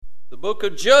The book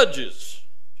of Judges,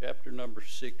 chapter number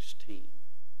 16.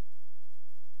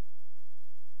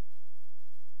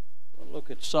 We'll look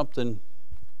at something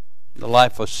in the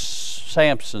life of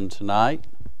Samson tonight.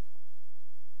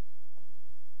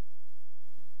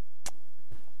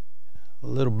 A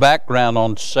little background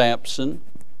on Samson.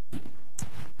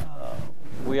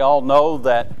 We all know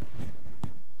that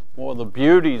one of the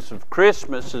beauties of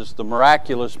Christmas is the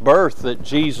miraculous birth that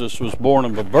Jesus was born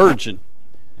of a virgin.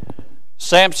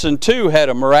 Samson, too, had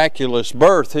a miraculous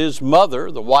birth. His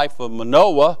mother, the wife of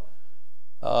Manoah,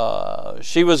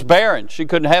 she was barren. She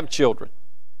couldn't have children.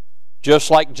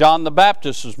 Just like John the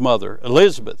Baptist's mother,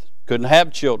 Elizabeth, couldn't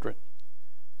have children.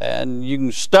 And you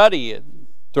can study it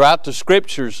throughout the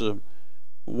Scriptures of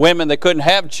women that couldn't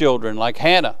have children, like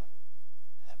Hannah.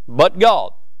 But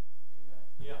God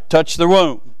touched the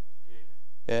womb.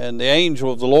 And the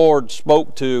angel of the Lord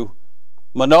spoke to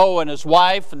Manoah and his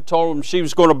wife and told him she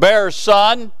was going to bear a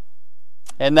son,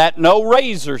 and that no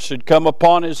razor should come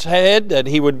upon his head, that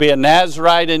he would be a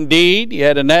Nazirite indeed. He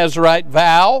had a Nazirite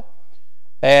vow.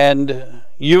 And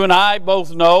you and I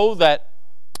both know that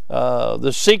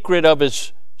the secret of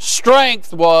his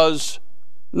strength was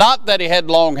not that he had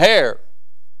long hair,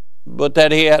 but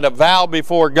that he had a vow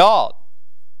before God.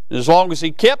 As long as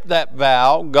he kept that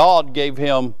vow, God gave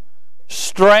him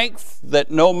strength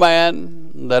that no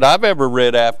man that I've ever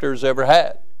read after has ever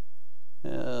had.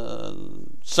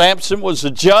 Samson was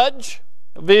a judge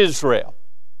of Israel.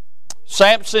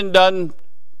 Samson done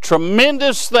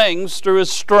tremendous things through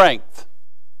his strength.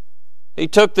 He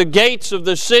took the gates of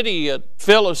the city of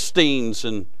Philistines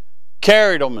and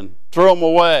carried them and threw them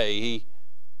away.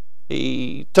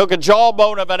 He took a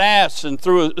jawbone of an ass and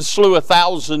slew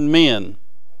 1,000 men.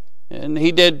 And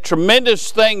he did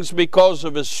tremendous things because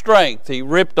of his strength. He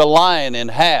ripped a lion in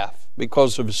half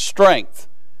because of his strength.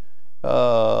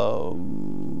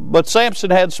 But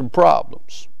Samson had some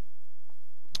problems.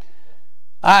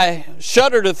 I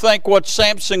shudder to think what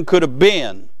Samson could have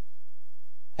been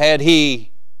had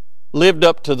he lived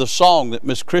up to the song that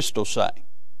Miss Crystal sang,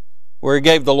 where he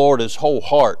gave the Lord his whole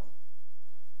heart.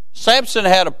 Samson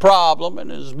had a problem,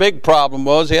 and his big problem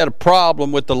was he had a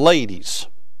problem with the ladies.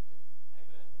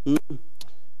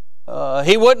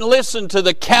 He wouldn't listen to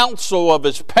the counsel of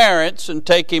his parents and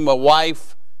take him a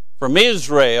wife from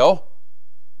Israel.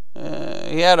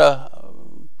 He had a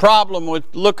problem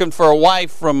with looking for a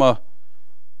wife from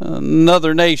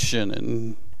another nation,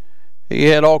 and he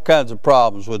had all kinds of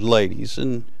problems with ladies.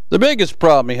 And the biggest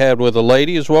problem he had with a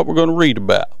lady is what we're going to read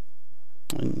about.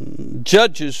 In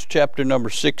Judges chapter number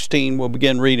 16, we'll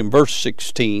begin reading verse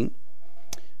 16.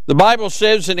 The Bible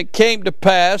says, "And it came to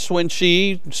pass when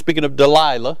she," speaking of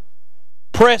Delilah,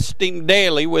 "pressed him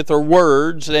daily with her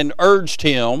words and urged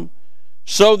him,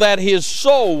 so that his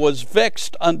soul was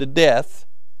vexed unto death,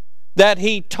 that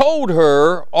he told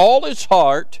her all his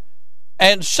heart,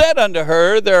 and said unto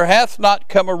her, There hath not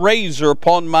come a razor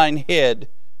upon mine head,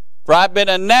 for I have been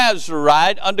a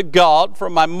Nazirite unto God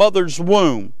from my mother's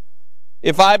womb.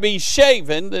 If I be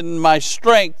shaven, then my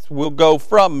strength will go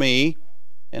from me,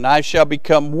 and I shall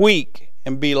become weak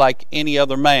and be like any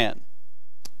other man.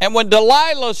 And when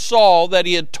Delilah saw that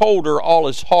he had told her all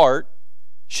his heart,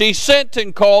 she sent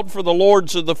and called for the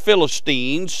lords of the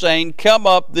Philistines, saying, Come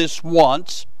up this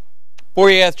once, for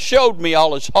he hath showed me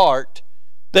all his heart.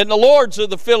 Then the lords of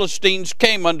the Philistines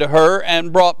came unto her,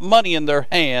 and brought money in their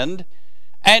hand,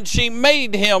 and she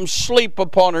made him sleep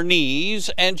upon her knees,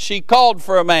 and she called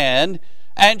for a man,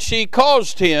 and she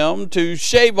caused him to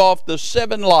shave off the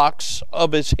 7 locks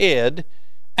of his head,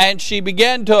 and she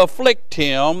began to afflict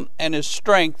him, and his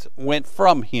strength went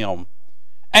from him.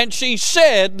 And she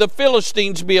said, The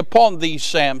Philistines be upon thee,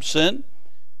 Samson.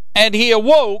 And he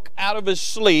awoke out of his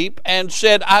sleep, and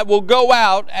said, I will go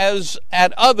out as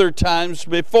at other times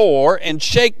before, and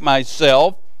shake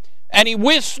myself. And he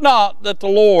wist not that the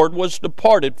Lord was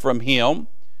departed from him.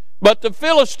 But the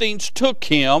Philistines took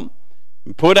him,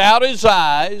 and put out his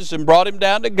eyes, and brought him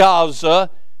down to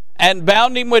Gaza, and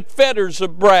bound him with fetters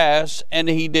of brass, and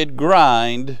he did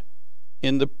grind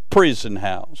in the prison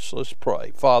house. Let's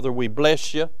pray. Father, we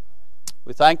bless you.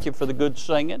 We thank you for the good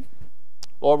singing.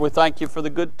 Lord, we thank you for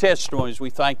the good testimonies. We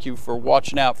thank you for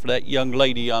watching out for that young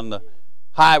lady on the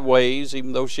highways.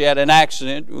 Even though she had an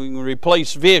accident, we can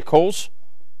replace vehicles.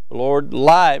 Lord,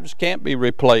 lives can't be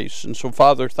replaced. And so,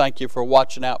 Father, thank you for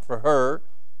watching out for her.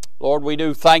 Lord, we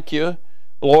do thank you,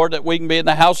 Lord, that we can be in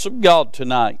the house of God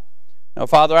tonight. Now,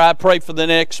 Father, I pray for the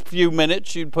next few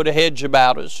minutes you'd put a hedge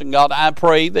about us. And God, I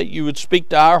pray that you would speak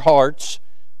to our hearts.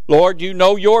 Lord, you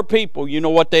know your people. You know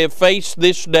what they have faced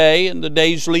this day and the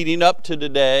days leading up to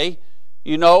today.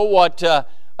 You know what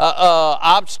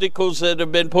obstacles that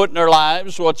have been put in their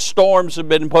lives, what storms have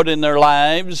been put in their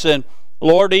lives, and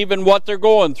Lord, even what they're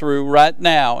going through right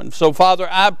now. And so, Father,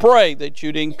 I pray that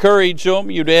you'd encourage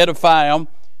them, you'd edify them.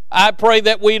 I pray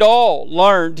that we'd all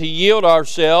learn to yield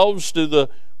ourselves to the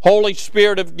Holy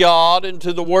Spirit of God and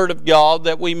to the Word of God,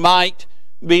 that we might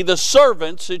be the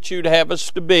servants that you'd have us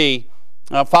to be.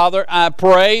 Father, I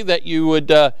pray that you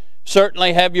would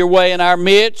certainly have your way in our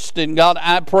midst. And God,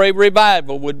 I pray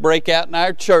revival would break out in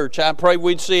our church. I pray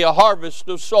we'd see a harvest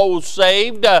of souls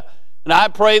saved. And I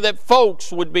pray that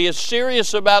folks would be as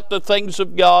serious about the things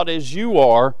of God as you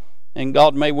are. And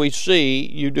God, may we see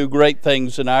you do great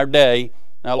things in our day.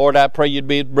 Now, Lord, I pray you'd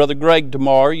be with Brother Greg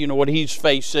tomorrow. You know what he's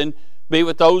facing. Be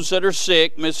with those that are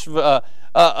sick, Miss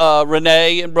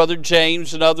Renee and Brother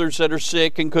James and others that are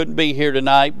sick and couldn't be here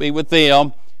tonight. Be with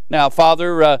them. Now,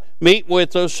 Father, meet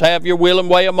with us. Have your will and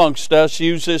way amongst us.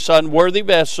 Use this unworthy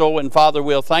vessel. And, Father,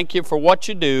 we'll thank you for what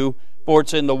you do. For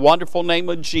it's in the wonderful name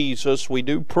of Jesus we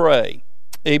do pray.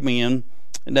 Amen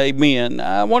and amen.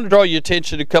 I want to draw your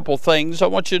attention to a couple of things. I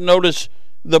want you to notice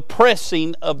the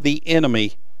pressing of the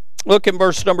enemy. Look in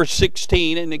verse number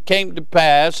 16. And it came to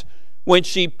pass, when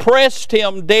she pressed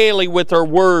him daily with her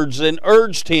words and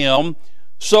urged him,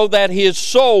 so that his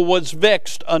soul was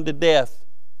vexed unto death.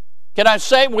 Can I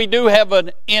say we do have an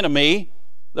enemy?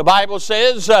 The Bible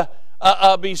says,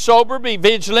 be sober, be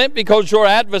vigilant, because your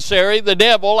adversary, the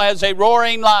devil, as a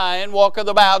roaring lion, walketh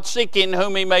about, seeking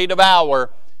whom he may devour.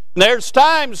 And there's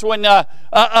times when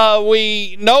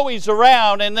we know he's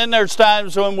around, and then there's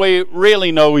times when we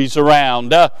really know he's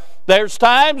around. There's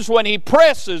times when he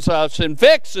presses us and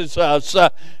vexes us,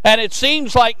 and it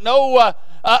seems like no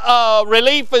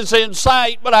relief is in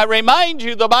sight. But I remind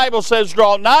you, the Bible says,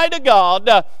 draw nigh to God,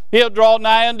 he'll draw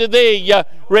nigh unto thee.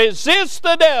 Resist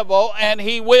the devil, and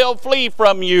he will flee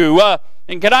from you.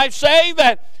 And can I say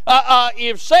that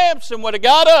if Samson would have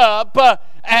got up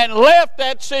and left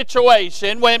that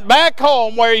situation, went back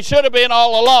home where he should have been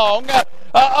all along,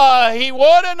 he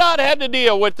would have not had to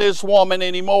deal with this woman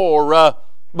anymore.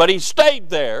 But he stayed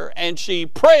there, and she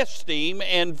pressed him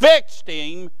and vexed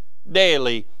him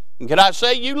daily. And can I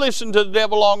say, you listen to the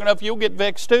devil long enough, you'll get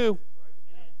vexed too.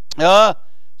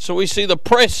 So we see the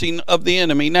pressing of the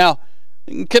enemy. Now,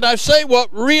 can I say what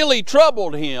really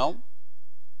troubled him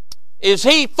is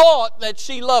he thought that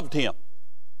she loved him.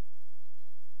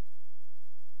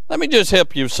 Let me just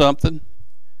help you with something.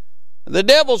 The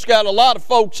devil's got a lot of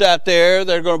folks out there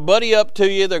that are going to buddy up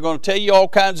to you. They're going to tell you all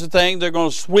kinds of things. They're going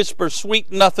to whisper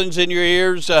sweet nothings in your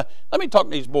ears. Let me talk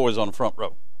to these boys on the front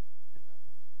row.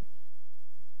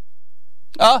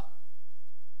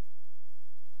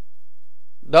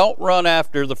 Don't run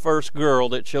after the first girl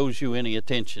that shows you any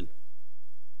attention.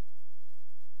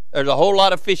 There's a whole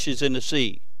lot of fishes in the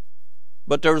sea,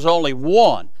 but there's only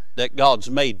one that God's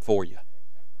made for you.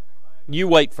 You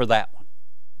wait for that one.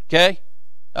 Okay?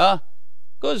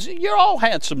 Because you're all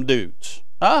handsome dudes.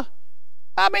 I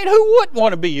mean, who wouldn't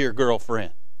want to be your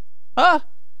girlfriend? And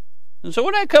so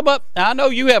when they come up, I know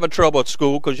you have a trouble at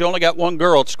school because you only got one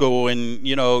girl at school, and,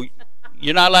 you know,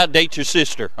 you're not allowed to date your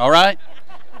sister, all right?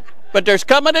 But there's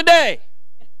coming a day.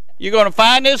 You're going to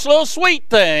find this little sweet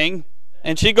thing,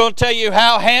 and she's going to tell you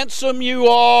how handsome you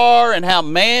are and how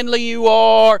manly you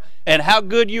are and how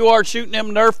good you are shooting them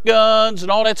Nerf guns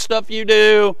and all that stuff you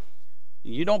do.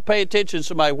 You don't pay attention to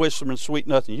somebody whispering sweet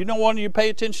nothing. You know one you pay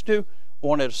attention to?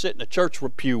 One that'll sit in a church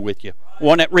pew with you.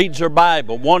 One that reads their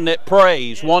Bible. One that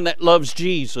prays. One that loves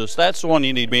Jesus. That's the one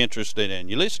you need to be interested in.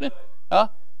 You listening?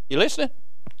 You listening?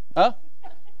 All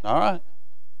right.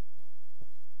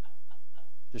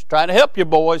 Just trying to help you,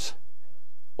 boys.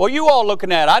 Well, you all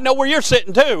looking at it. I know where you're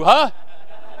sitting too,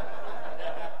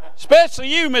 Especially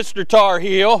you, Mr. Tar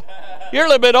Heel. You're a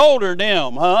little bit older than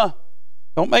them,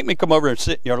 Don't make me come over and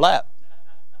sit in your lap.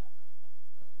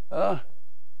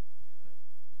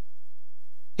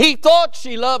 He thought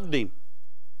she loved him.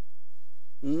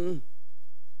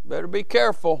 Better be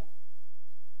careful.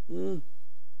 Been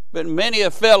many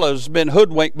a fella's been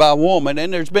hoodwinked by a woman,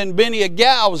 and there's been many a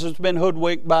gals that's been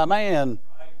hoodwinked by a man.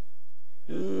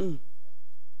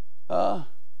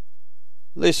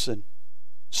 Listen,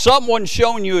 someone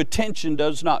showing you attention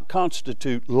does not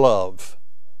constitute love.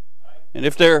 And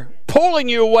if they're pulling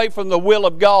you away from the will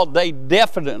of God, they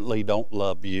definitely don't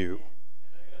love you.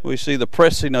 We see the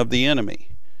pressing of the enemy.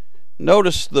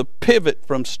 Notice the pivot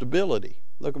from stability.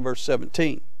 Look at verse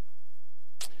 17.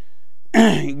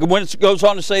 When it goes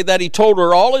on to say that he told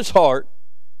her all his heart,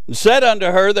 and said unto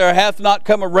her, there hath not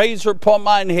come a razor upon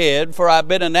mine head, for I have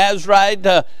been a Nazarite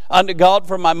unto God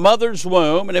from my mother's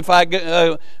womb, and if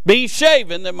I be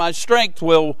shaven, then my strength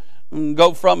will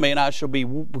Go from me, and I shall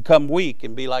become weak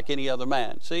and be like any other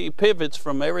man. See, he pivots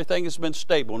from everything that's been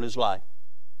stable in his life.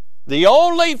 The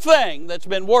only thing that's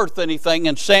been worth anything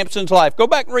in Samson's life, go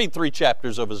back and read 3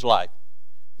 chapters of his life.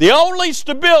 The only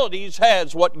stability he's had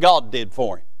is what God did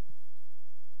for him.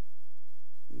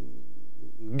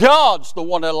 God's the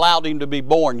one that allowed him to be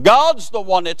born. God's the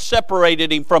one that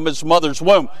separated him from his mother's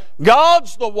womb.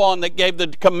 God's the one that gave the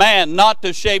command not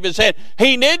to shave his head.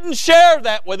 He didn't share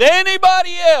that with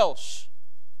anybody else.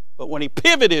 But when he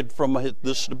pivoted from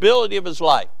the stability of his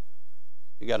life,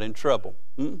 he got in trouble.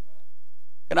 Can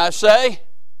I say?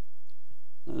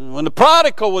 When the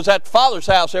prodigal was at the father's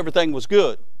house, everything was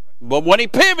good. But when he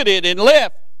pivoted and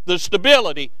left the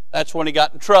stability, that's when he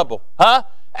got in trouble.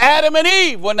 Adam and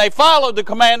Eve, when they followed the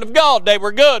command of God, they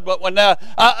were good. But when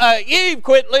Eve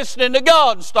quit listening to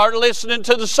God and started listening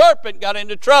to the serpent, got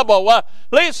into trouble.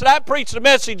 Listen, I preached a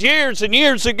message years and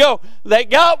years ago. They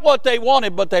got what they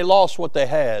wanted, but they lost what they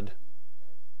had.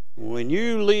 When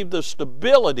you leave the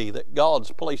stability that God's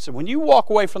placed, when you walk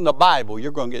away from the Bible,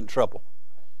 you're going to get in trouble.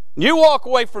 When you walk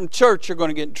away from church, you're going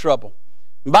to get in trouble.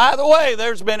 By the way,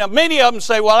 there's been many of them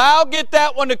say, well, I'll get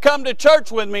that one to come to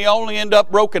church with me, only end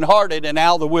up brokenhearted and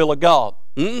out of the will of God.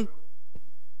 I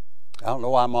don't know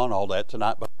why I'm on all that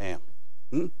tonight, but I am.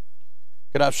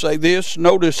 Can I say this?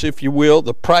 Notice, if you will,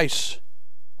 the price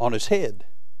on his head.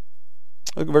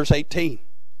 Look at verse 18.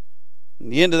 In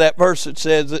the end of that verse it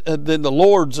says, then the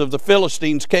lords of the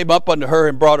Philistines came up unto her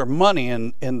and brought her money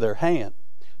in their hand.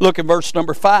 Look at verse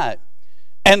number 5.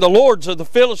 And the lords of the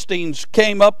Philistines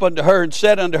came up unto her and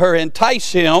said unto her,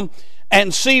 entice him,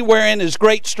 and see wherein his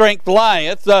great strength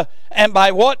lieth, and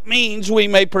by what means we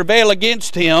may prevail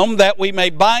against him, that we may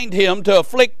bind him to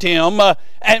afflict him,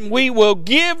 and we will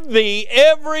give thee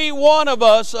every one of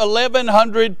us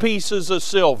 1,100 pieces of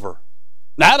silver.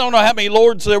 Now, I don't know how many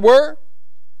lords there were,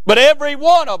 but every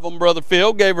one of them, Brother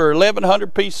Phil, gave her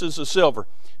 1,100 pieces of silver.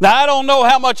 Now, I don't know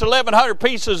how much 1,100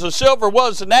 pieces of silver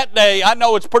was in that day. I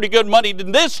know it's pretty good money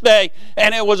in this day,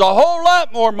 and it was a whole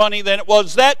lot more money than it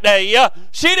was that day.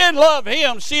 She didn't love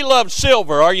him. She loved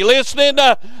silver. Are you listening?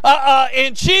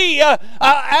 And she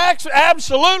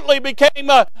absolutely became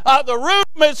the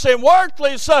rudiments and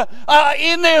worthless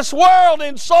in this world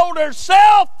and sold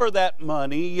herself for that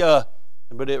money.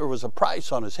 But there was a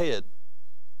price on his head.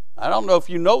 I don't know if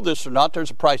you know this or not.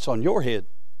 There's a price on your head.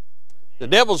 The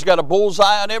devil's got a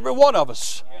bullseye on every one of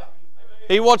us.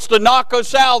 He wants to knock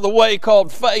us out of the way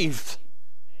called faith.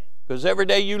 Because every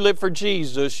day you live for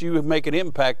Jesus, you make an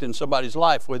impact in somebody's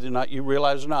life, whether or not you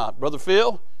realize it or not. Brother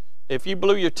Phil, if you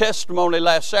blew your testimony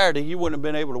last Saturday, you wouldn't have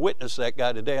been able to witness that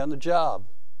guy today on the job.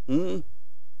 The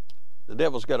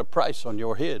devil's got a price on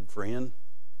your head, friend.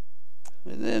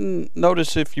 And then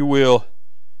notice, if you will,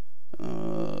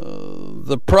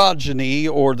 the progeny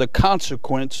or the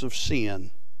consequence of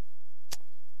sin.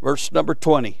 Verse number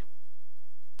 20.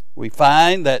 We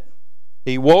find that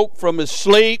he woke from his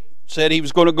sleep, said he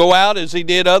was going to go out as he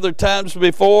did other times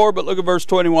before, but look at verse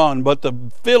 21. But the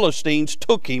Philistines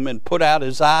took him and put out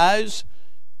his eyes,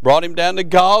 brought him down to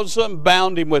Gaza, and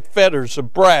bound him with fetters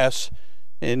of brass,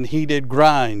 and he did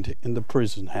grind in the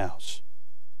prison house.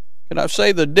 Can I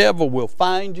say, the devil will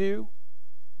find you,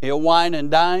 he'll wine and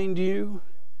dine you,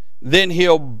 then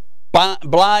he'll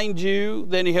blind you,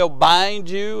 then he'll bind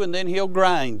you, and then he'll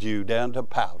grind you down to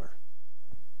powder.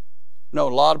 No,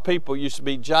 a lot of people used to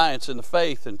be giants in the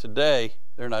faith, and today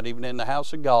they're not even in the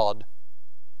house of God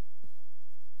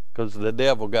because the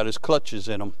devil got his clutches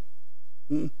in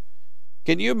them.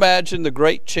 Can you imagine the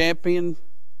great champion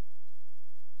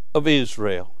of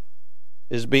Israel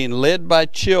is being led by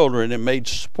children and made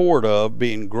sport of,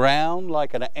 being ground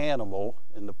like an animal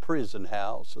in the prison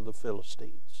house of the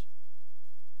Philistines?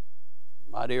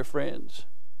 My dear friends,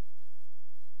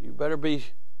 you better be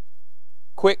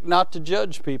quick not to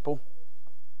judge people.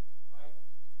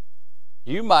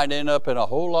 You might end up in a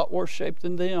whole lot worse shape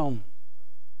than them.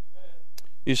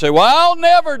 You say, well, I'll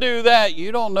never do that.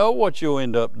 You don't know what you'll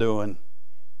end up doing.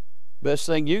 Best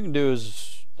thing you can do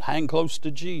is hang close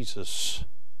to Jesus.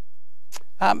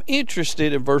 I'm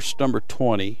interested in verse number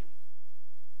 20.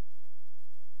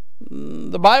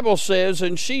 The Bible says,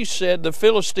 and she said, the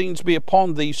Philistines be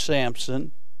upon thee,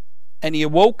 Samson. And he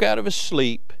awoke out of his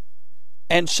sleep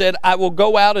and said, I will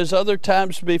go out as other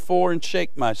times before and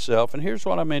shake myself. And here's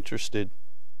what I'm interested.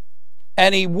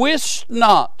 And he wist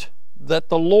not that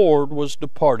the Lord was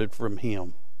departed from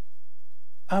him.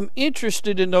 I'm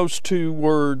interested in those two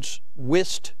words,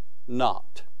 wist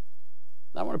not.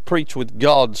 I want to preach with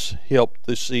God's help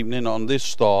this evening on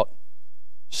this thought,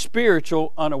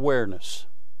 spiritual unawareness.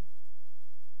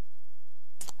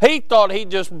 He thought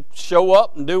he'd just show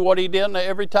up and do what he did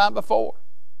every time before.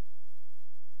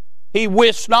 he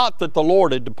wist not that the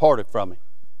Lord had departed from him.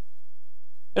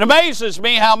 It amazes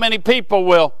me how many people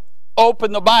will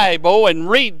open the Bible and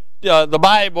read the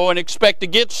Bible and expect to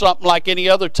get something like any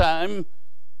other time,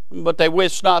 but they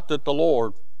wist not that the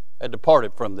Lord had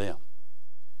departed from them.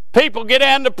 People get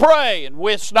in to pray and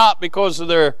wist not because of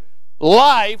their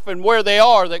life and where they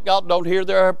are that God don't hear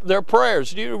their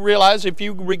prayers. Do you realize if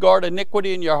you regard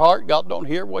iniquity in your heart, God don't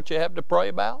hear what you have to pray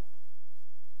about?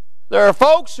 There are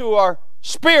folks who are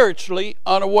spiritually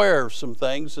unaware of some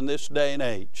things in this day and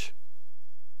age.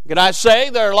 Can I say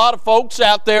there are a lot of folks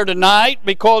out there tonight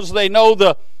because they know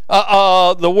the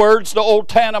words to Old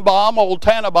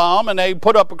Tannenbaum, and they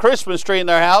put up a Christmas tree in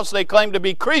their house. They claim to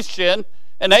be Christian,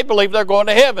 and they believe they're going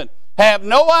to heaven. Have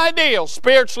no idea,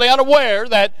 spiritually unaware,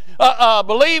 that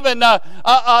believing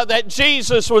that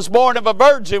Jesus was born of a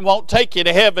virgin won't take you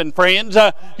to heaven, friends.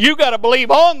 You got to believe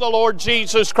on the Lord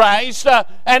Jesus Christ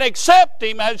and accept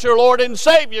Him as your Lord and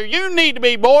Savior. You need to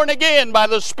be born again by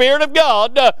the Spirit of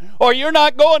God, or you're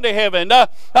not going to heaven.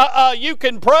 You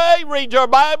can pray, read your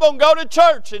Bible, and go to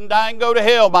church and die and go to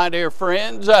hell, my dear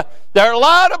friends. There are a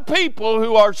lot of people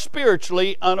who are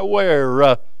spiritually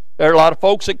unaware. There are a lot of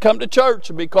folks that come to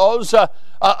church because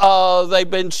they've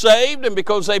been saved and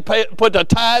because they put a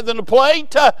tithe in the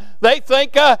plate, they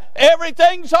think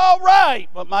everything's all right.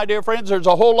 But my dear friends, there's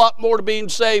a whole lot more to being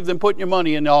saved than putting your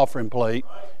money in the offering plate.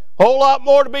 A whole lot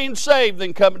more to being saved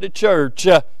than coming to church.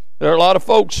 There are a lot of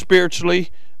folks spiritually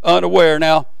unaware.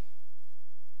 Now,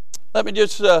 let me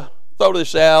just throw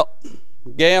this out.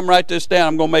 Gam, write this down.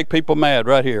 I'm going to make people mad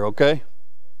right here, okay?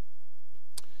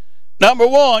 Number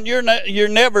one, you're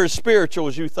never as spiritual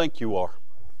as you think you are.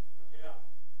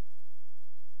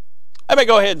 Let me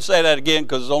go ahead and say that again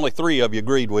because only 3 of you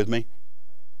agreed with me.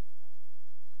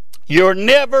 You're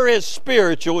never as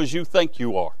spiritual as you think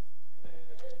you are.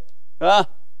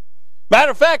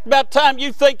 Matter of fact, about the time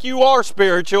you think you are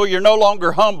spiritual, you're no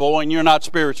longer humble and you're not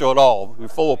spiritual at all. You're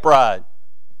full of pride.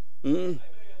 The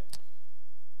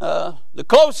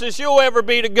closest you'll ever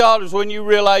be to God is when you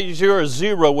realize you're a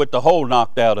zero with the hole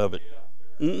knocked out of it.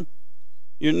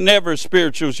 You're never as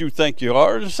spiritual as you think you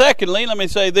are. Secondly, let me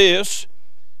say this.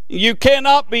 You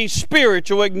cannot be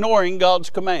spiritual ignoring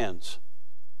God's commands.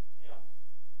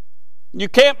 You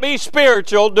can't be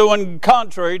spiritual doing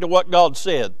contrary to what God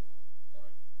said.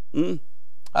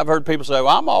 I've heard people say,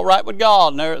 well, I'm all right with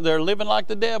God, and they're living like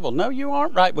the devil. No, you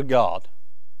aren't right with God.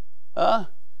 And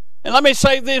let me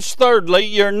say this thirdly,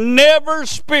 you're never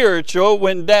spiritual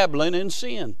when dabbling in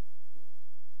sin.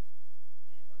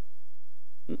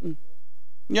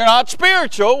 You're not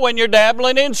spiritual when you're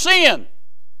dabbling in sin.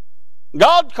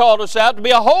 God called us out to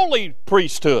be a holy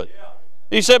priesthood.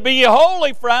 He said, be ye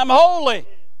holy, for I'm holy.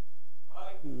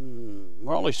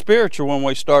 We're only spiritual when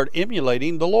we start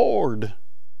emulating the Lord.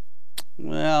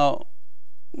 Now,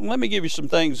 let me give you some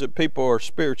things that people are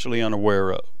spiritually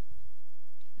unaware of.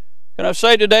 Can I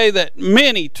say today that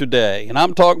many today, and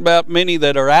I'm talking about many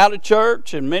that are out of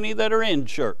church and many that are in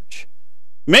church,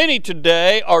 many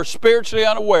today are spiritually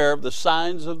unaware of the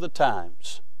signs of the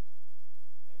times.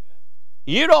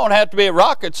 You don't have to be a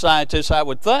rocket scientist, I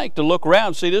would think, to look around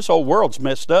and see this whole world's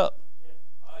messed up.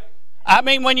 I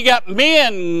mean, when you got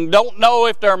men don't know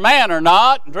if they're a man or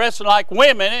not, dressing like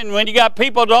women, and when you got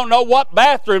people don't know what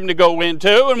bathroom to go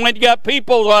into, and when you got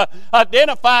people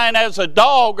identifying as a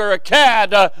dog or a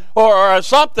cat or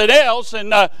something else,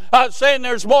 and saying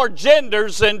there's more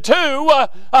genders than two,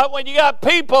 when you got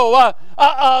people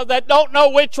that don't know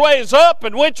which way is up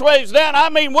and which way is down, I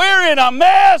mean, we're in a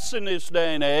mess in this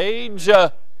day and age.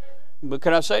 But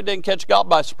can I say it didn't catch God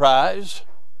by surprise?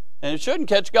 And it shouldn't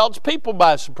catch God's people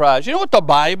by surprise. You know what the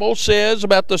Bible says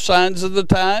about the signs of the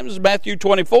times? Matthew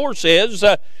 24 says,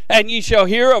 and ye shall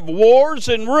hear of wars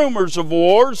and rumors of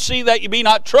wars. See that ye be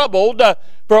not troubled.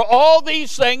 For all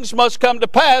these things must come to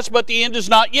pass, but the end is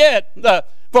not yet.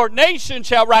 For nation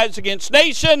shall rise against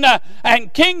nation,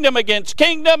 and kingdom against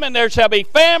kingdom, and there shall be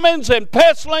famines and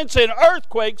pestilence and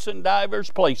earthquakes in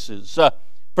divers places.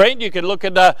 Friend, you can look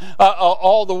at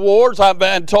all the wars. I've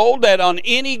been told that on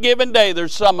any given day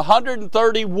there's some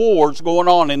 130 wars going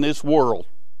on in this world.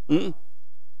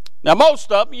 Now, most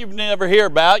of them you never hear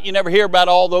about. You never hear about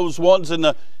all those ones in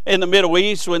the Middle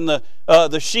East when the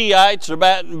Shiites are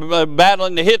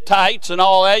battling the Hittites and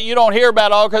all that. You don't hear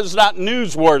about all because it's not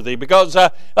newsworthy, because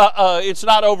it's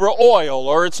not over oil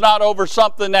or it's not over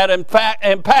something that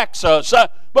impacts us.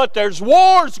 But there's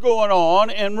wars going on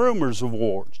and rumors of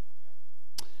wars.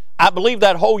 I believe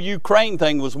that whole Ukraine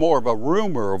thing was more of a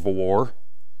rumor of a war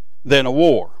than a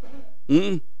war.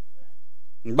 And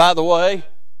by the way,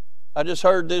 I just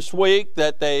heard this week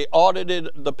that they audited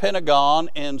the Pentagon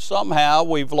and somehow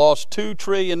we've lost $2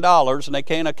 trillion and they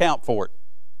can't account for it.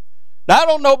 Now, I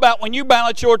don't know about when you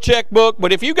balance your checkbook,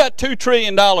 but if you got $2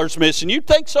 trillion missing, you'd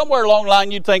think somewhere along the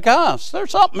line, you'd think,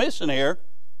 there's something missing here.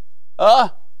 I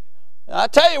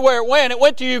tell you where it went. It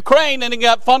went to Ukraine and it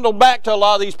got funneled back to a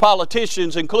lot of these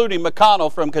politicians, including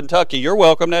McConnell from Kentucky. You're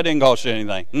welcome. That didn't cost you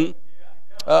anything.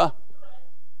 But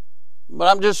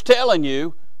I'm just telling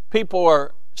you, people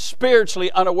are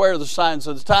spiritually unaware of the signs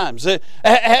of the times.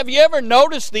 Have you ever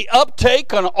noticed the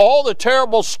uptake on all the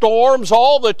terrible storms,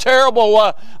 all the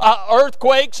terrible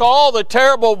earthquakes, all the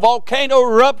terrible volcano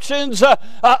eruptions,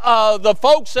 the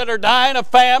folks that are dying of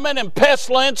famine and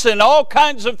pestilence and all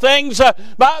kinds of things?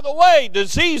 By the way,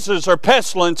 diseases are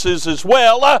pestilences as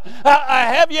well.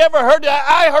 Have you ever heard,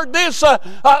 I heard this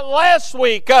last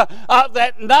week,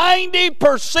 that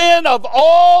 90% of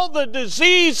all the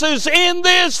diseases in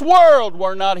this world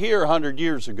were not here 100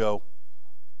 years ago.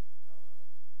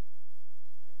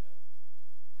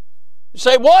 You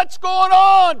say, what's going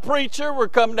on, preacher? We're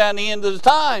coming down the end of the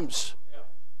times.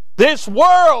 This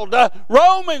world,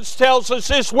 Romans tells us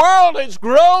this world is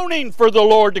groaning for the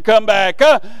Lord to come back.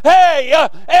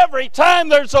 Every time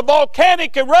there's a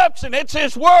volcanic eruption, it's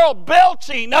this world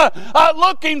belching,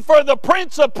 looking for the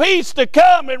Prince of Peace to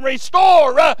come and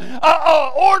restore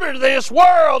order to this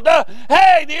world.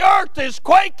 The earth is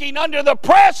quaking under the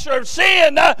pressure of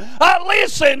sin.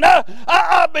 Listen,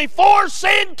 before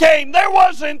sin came, there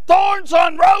wasn't thorns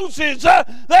on roses.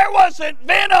 There wasn't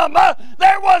venom.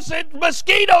 There wasn't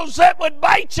mosquitoes that would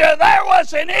bite you. There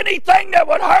wasn't anything that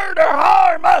would hurt or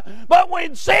harm. But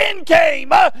when sin came,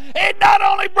 it not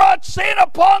only brought sin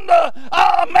upon the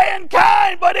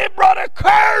mankind, but it brought a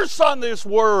curse on this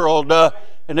world.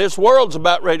 And this world's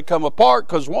about ready to come apart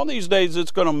because one of these days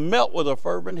it's going to melt with a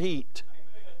fervent heat.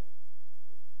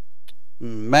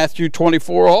 Matthew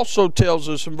 24 also tells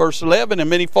us in verse 11, and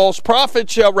many false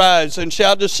prophets shall rise and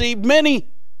shall deceive many.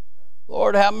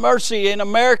 Lord, have mercy. In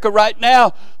America right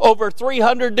now, over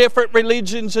 300 different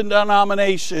religions and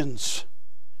denominations.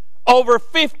 Over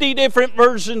 50 different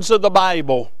versions of the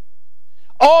Bible.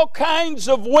 All kinds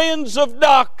of winds of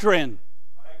doctrine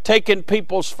taking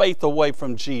people's faith away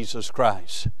from Jesus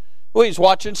Christ. We was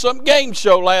watching some game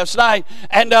show last night,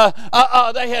 and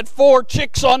they had 4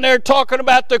 chicks on there talking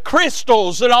about the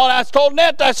crystals and all. I told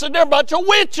Ned, I said, they're a bunch of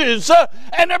witches,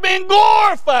 and they're being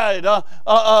glorified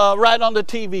right on the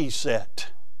TV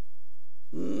set.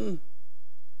 Who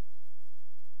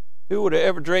would have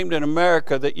ever dreamed in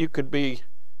America that you could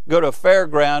go to a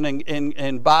fairground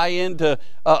and buy into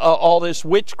all this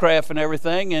witchcraft and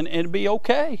everything and be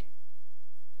okay?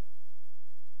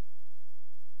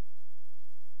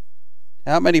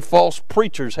 How many false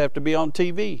preachers have to be on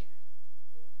TV?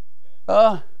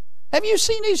 Have you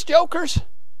seen these jokers?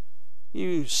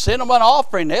 You send them an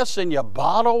offering, they'll send you a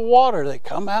bottle of water that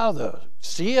come out of the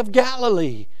Sea of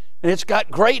Galilee. And it's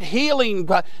got great healing.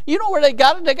 You know where they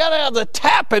got it? They got it out of the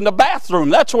tap in the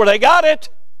bathroom. That's where they got it.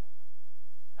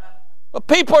 But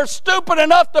people are stupid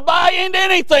enough to buy into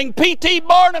anything. P.T.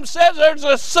 Barnum says there's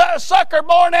a sucker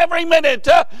born every minute.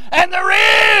 And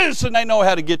there is. And they know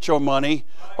how to get your money.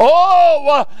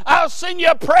 I'll send you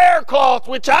a prayer cloth,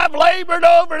 which I've labored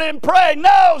over it and prayed.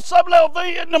 No, some little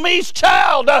Vietnamese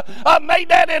child made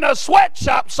that in a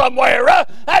sweatshop somewhere.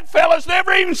 That fella's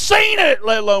never even seen it,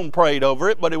 let alone prayed over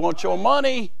it, but he wants your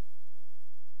money.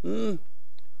 They're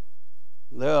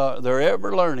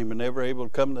ever learning but never able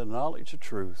to come to the knowledge of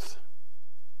truth.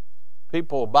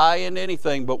 People will buy into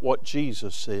anything but what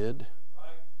Jesus said.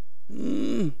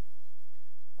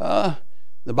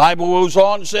 The Bible goes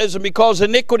on and says, and because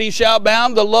iniquity shall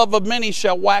abound, the love of many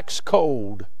shall wax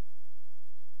cold.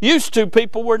 Used to,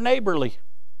 people were neighborly.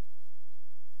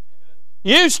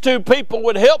 Used to, people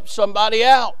would help somebody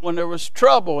out when there was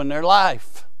trouble in their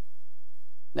life.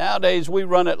 Nowadays, we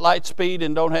run at light speed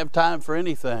and don't have time for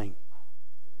anything.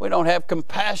 We don't have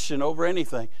compassion over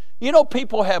anything. You know,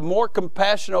 people have more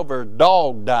compassion over a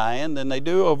dog dying than they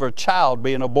do over a child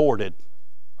being aborted.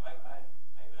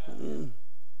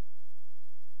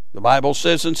 The Bible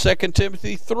says in 2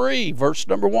 Timothy 3, verse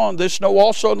number 1, this know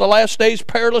also in the last days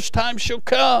perilous times shall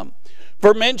come.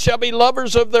 For men shall be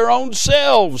lovers of their own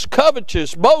selves,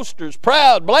 covetous, boasters,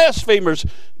 proud, blasphemers,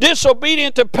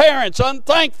 disobedient to parents,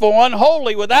 unthankful,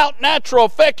 unholy, without natural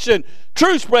affection,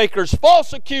 truce breakers,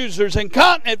 false accusers,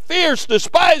 incontinent, fierce,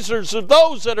 despisers of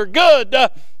those that are good,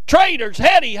 traitors,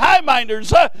 heady,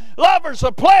 high-minders, lovers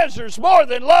of pleasures more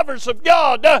than lovers of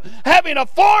God, having a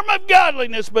form of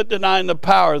godliness but denying the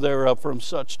power thereof. From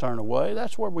such turn away.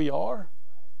 That's where we are.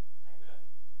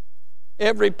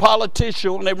 Every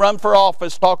politician, when they run for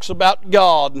office, talks about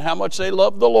God and how much they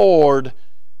love the Lord.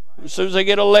 As soon as they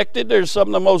get elected, they're some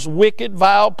of the most wicked,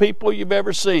 vile people you've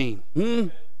ever seen.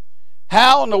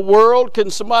 How in the world can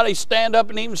somebody stand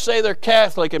up and even say they're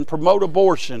Catholic and promote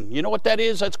abortion? You know what that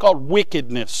is? That's called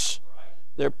wickedness.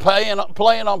 They're playing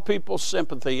on people's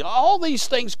sympathy. All these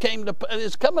things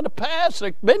it's coming to pass.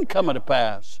 They've been coming to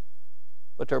pass.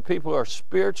 But there are people who are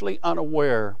spiritually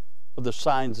unaware of the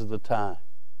signs of the time.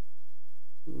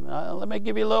 Now, let me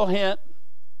give you a little hint.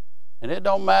 And it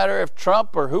don't matter if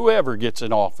Trump or whoever gets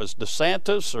in office,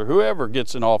 DeSantis or whoever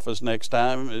gets in office next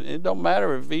time. It don't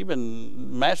matter if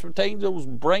even mashed potatoes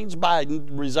brains Biden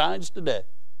resigns today.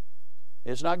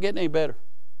 It's not getting any better.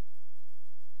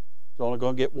 It's only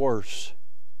going to get worse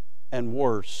and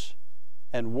worse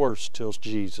and worse till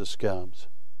Jesus comes.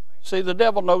 See, the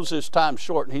devil knows his time's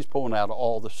short and he's pulling out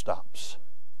all the stops.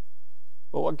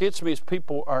 But what gets me is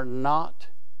people are not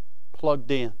plugged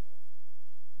in.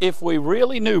 If we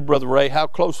really knew, Brother Ray, how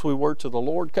close we were to the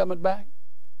Lord coming back,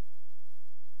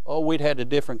 we'd had a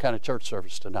different kind of church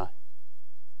service tonight.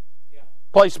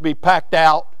 Place would be packed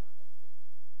out.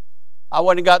 I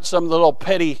went and got some of the little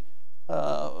petty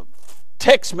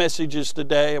text messages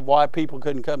today of why people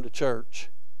couldn't come to church.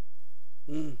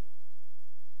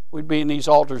 We'd be in these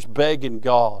altars begging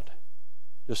God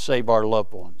to save our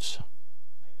loved ones.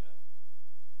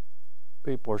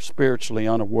 People are spiritually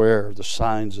unaware of the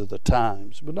signs of the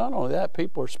times. But not only that,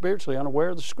 people are spiritually unaware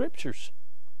of the Scriptures.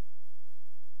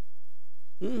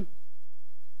 Can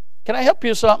I help you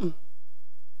with something?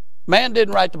 Man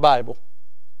didn't write the Bible.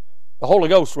 The Holy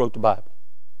Ghost wrote the Bible.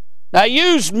 Now, he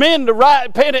used men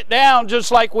to pen it down, just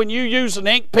like when you use an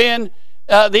ink pen.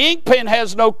 The ink pen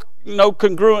has no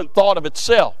congruent thought of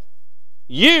itself.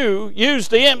 You use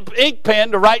the ink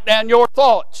pen to write down your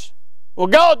thoughts. Well,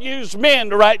 God used men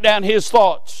to write down His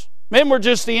thoughts. Men were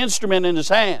just the instrument in His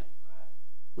hand.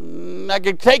 I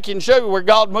could take you and show you where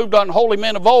God moved on holy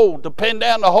men of old to pen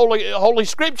down the holy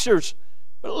Scriptures.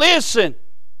 But listen,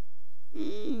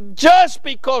 just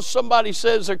because somebody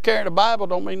says they're carrying a Bible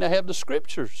don't mean they have the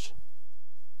Scriptures.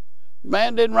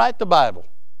 Man didn't write the Bible.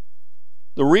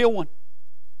 The real one.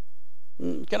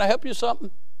 Can I help you with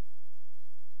something?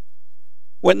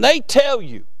 When they tell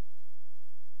you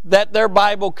that their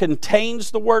Bible contains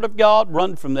the Word of God,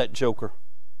 run from that joker.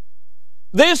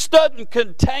 This doesn't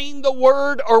contain the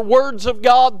Word or words of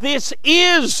God. This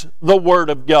is the Word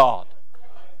of God.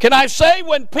 Can I say,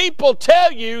 when people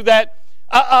tell you that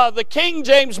the King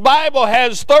James Bible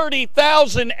has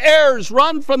 30,000 errors,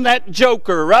 run from that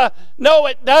joker. No,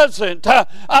 it doesn't.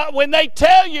 When they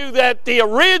tell you that the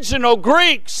original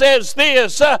Greek says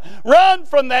this, run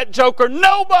from that joker.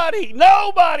 Nobody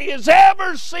has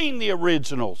ever seen the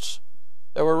originals.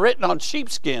 They were written on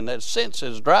sheepskin that since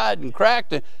has dried and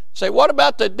cracked. And say, what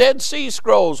about the Dead Sea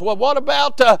Scrolls? Well, what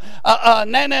about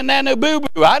Nana Nana Boo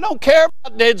Boo? I don't care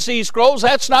about Dead Sea Scrolls.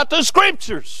 That's not the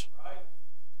Scriptures.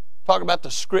 Talk about the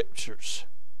Scriptures.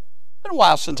 It's been a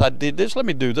while since I did this. Let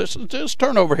me do this. Just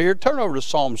turn over here. Turn over to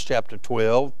Psalms chapter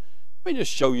 12. Let me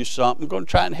just show you something. I'm going to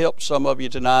try and help some of you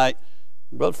tonight.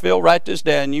 Brother Phil, write this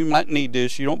down. You might need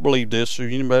this. You don't believe this, so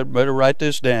you better write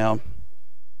this down.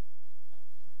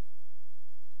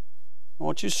 I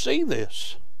want you to see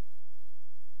this.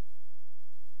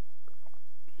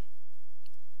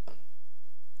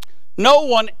 No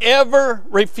one ever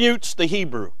refutes the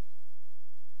Hebrew.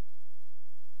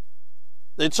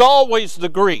 It's always the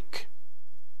Greek.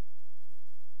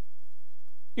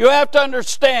 You have to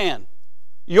understand,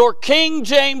 your King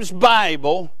James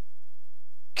Bible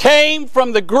came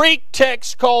from the Greek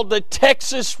text called the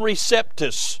Textus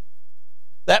Receptus.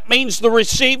 That means the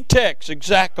received text.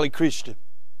 Exactly, Christian.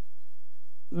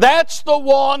 That's the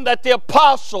one that the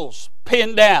apostles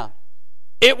penned down.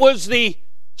 It was the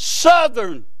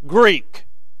Southern Greek.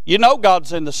 You know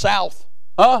God's in the South,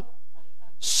 huh?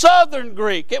 Southern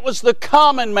Greek. It was the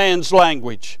common man's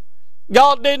language.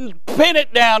 God didn't pin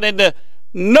it down in the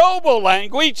noble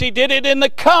language. He did it in the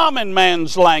common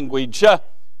man's language.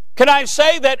 Can I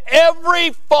say that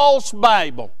every false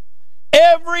Bible,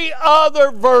 every other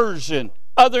version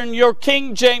other than your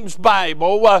King James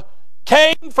Bible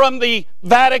came from the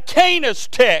Vaticanus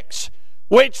text,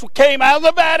 which came out of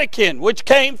the Vatican, which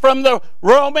came from the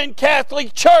Roman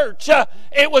Catholic Church.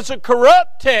 It was a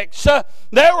corrupt text.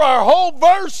 There are whole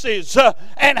verses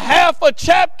and half a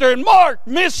chapter in Mark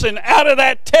missing out of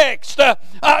that text.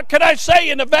 Can I say,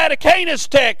 in the Vaticanus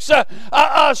text,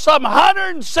 some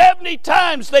 170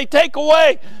 times they take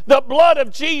away the blood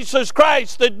of Jesus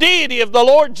Christ, the deity of the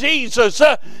Lord Jesus.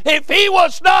 If He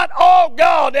was not all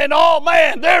God and all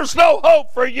man, there's no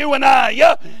hope for you and I.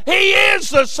 He is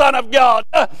the Son of God.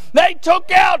 God. They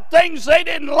took out things they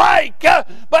didn't like.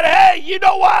 But hey, you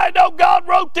know why I know God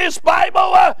wrote this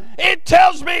Bible? It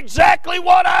tells me exactly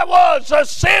what I was, a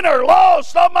sinner,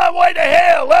 lost on my way to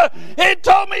hell. It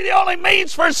told me the only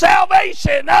means for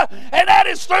salvation, and that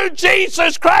is through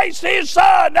Jesus Christ, His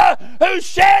Son, who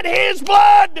shed His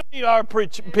blood to be our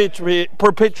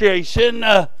propitiation.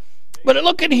 But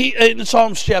look in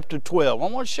Psalms chapter 12. I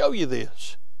want to show you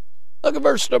this. Look at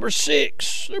verse number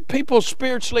 6. There are people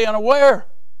spiritually unaware.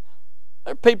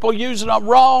 There are people using a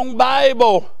wrong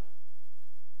Bible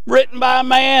written by a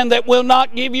man that will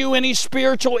not give you any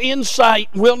spiritual insight,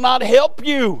 will not help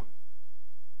you.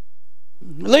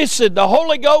 Listen, the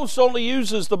Holy Ghost only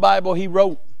uses the Bible He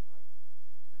wrote.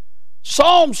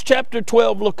 Psalms chapter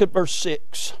 12, look at verse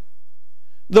 6.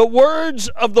 The words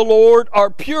of the Lord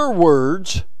are pure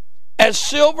words, as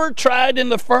silver tried in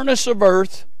the furnace of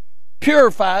earth,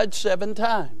 purified 7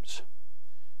 times.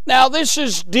 Now this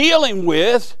is dealing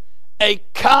with a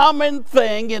common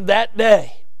thing in that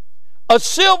day. A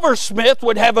silversmith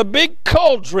would have a big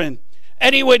cauldron,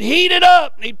 and he would heat it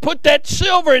up, and he'd put that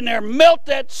silver in there, melt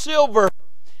that silver.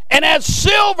 And as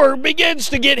silver begins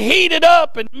to get heated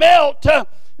up and melt,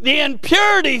 the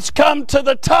impurities come to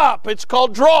the top. It's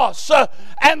called dross.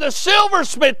 And the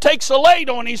silversmith takes a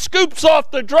ladle and he scoops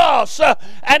off the dross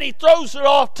and he throws it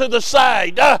off to the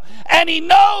side. And he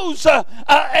knows,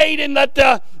 Aiden,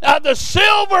 that the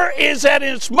silver is at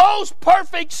its most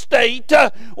perfect state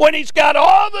when he's got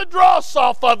all the dross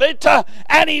off of it,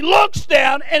 and he looks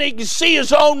down and he can see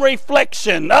his own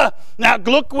reflection. Now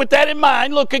look with that in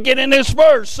mind. Look again in this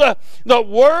verse. The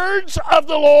words of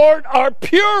the Lord are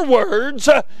pure words,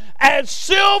 as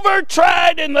silver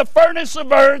tried in the furnace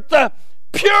of earth,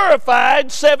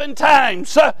 purified 7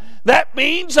 times. That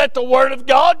means that the Word of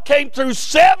God came through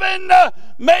 7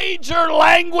 major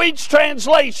language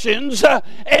translations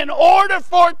in order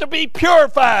for it to be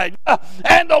purified.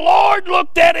 And the Lord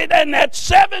looked at it in that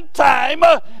 7th time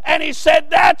and He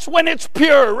said, that's when it's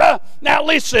pure. Now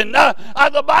listen,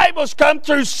 the Bible's come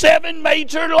through 7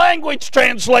 major language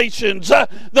translations.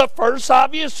 The first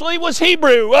obviously was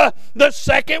Hebrew. The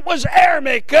second was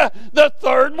Aramaic. The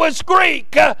third was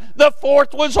Greek. The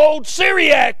fourth was Old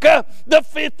Syriac. The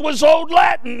fifth was Old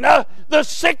Latin. The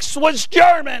 6th was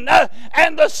German.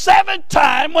 And the 7th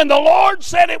time when the Lord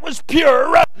said it was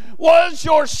pure was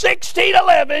your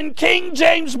 1611 King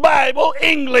James Bible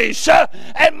English.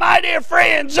 And my dear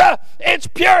friends, it's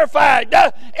purified.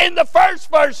 In the first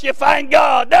verse you find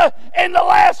God. In the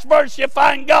last verse you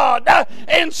find God.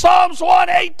 In Psalms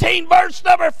 118 verse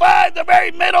number 5, the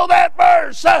very middle of that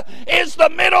verse is the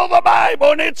middle of the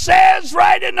Bible. And it says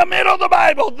right in the middle of the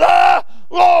Bible, the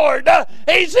Lord.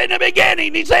 He's in the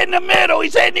beginning. He's in the middle.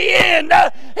 He's in the end.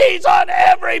 He's on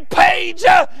every page.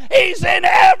 He's in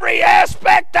every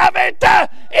aspect of it.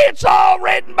 It's all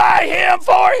written by Him,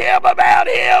 for Him, about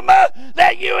Him,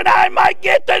 that you and I might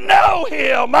get to know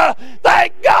Him.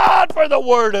 Thank God for the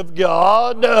Word of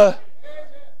God.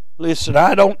 Listen,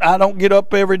 I don't get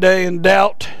up every day and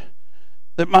doubt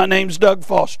that my name's Doug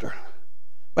Foster.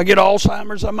 If I get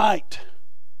Alzheimer's, I might.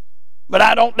 But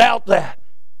I don't doubt that.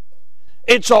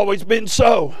 It's always been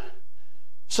so.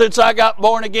 Since I got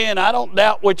born again, I don't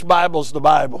doubt which Bible's the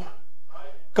Bible.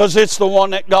 Because it's the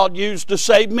one that God used to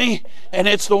save me, and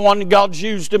it's the one that God's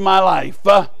used in my life.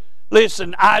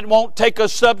 Listen, I won't take a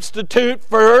substitute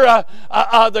for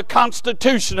the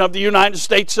Constitution of the United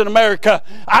States of America.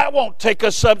 I won't take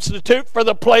a substitute for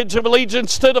the Pledge of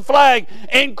Allegiance to the flag,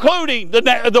 including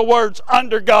the words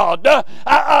under God.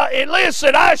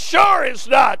 Listen, I sure is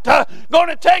not going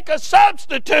to take a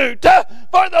substitute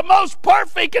for the most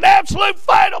perfect and absolute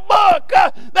final book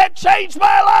that changed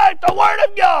my life, the Word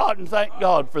of God. And thank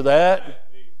God for that.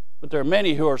 But there are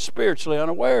many who are spiritually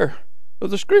unaware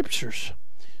of the Scriptures.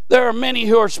 There are many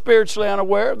who are spiritually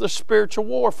unaware of the spiritual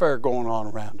warfare going on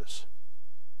around us.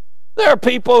 There are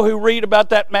people who read about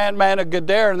that madman of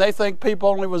Gadara and they think people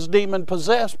only was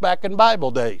demon-possessed back in Bible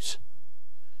days.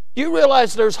 You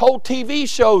realize there's whole TV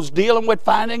shows dealing with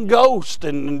finding ghosts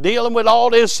and dealing with all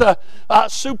this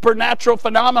supernatural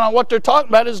phenomenon. What they're talking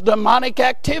about is demonic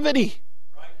activity.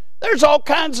 There's all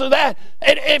kinds of that.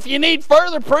 And if you need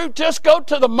further proof, just go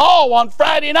to the mall on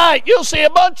Friday night. You'll see a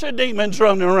bunch of demons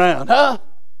running around, huh?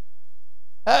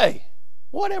 Hey,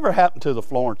 whatever happened to the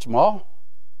Florence Mall?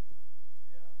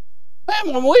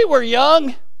 Man, when we were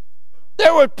young,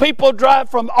 there were people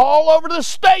drive from all over the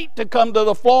state to come to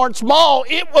the Florence Mall.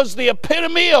 It was the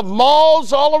epitome of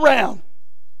malls all around.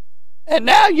 And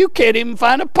now you can't even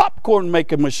find a popcorn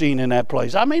making machine in that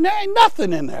place. I mean, there ain't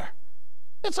nothing in there.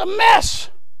 It's a mess.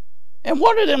 And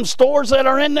what are them stores that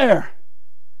are in there?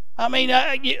 I mean,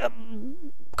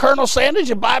 Colonel Sanders,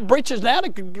 you buy breeches now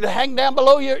that hang down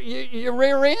below your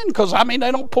rear end because, I mean,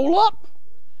 they don't pull up.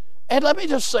 And let me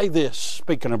just say this,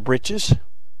 speaking of breeches,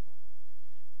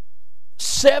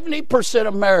 70%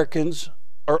 of Americans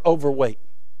are overweight.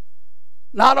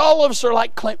 Not all of us are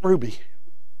like Clint Ruby.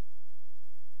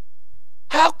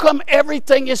 How come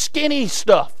everything is skinny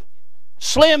stuff?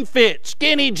 Slim fit,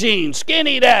 skinny jeans,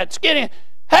 skinny that, skinny.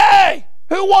 Hey,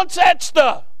 who wants that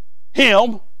stuff?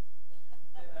 Him.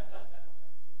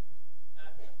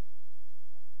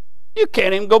 You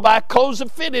can't even go buy clothes that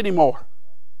fit anymore.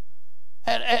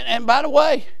 And by the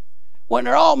way, when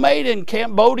they're all made in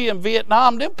Cambodia and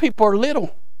Vietnam, them people are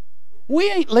little. We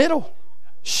ain't little.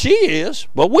 She is,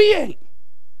 but we ain't.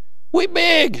 We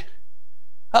big.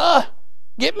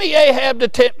 Get me Ahab the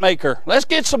tent maker. Let's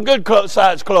get some good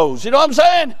size clothes. You know what I'm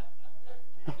saying?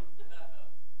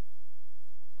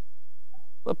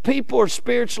 But people are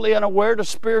spiritually unaware of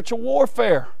spiritual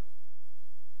warfare.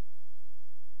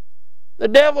 The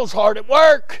devil's hard at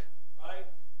work.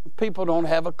 People don't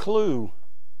have a clue.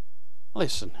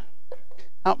 Listen,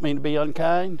 I don't mean to be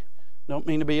unkind. Don't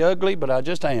mean to be ugly, but I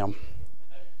just am.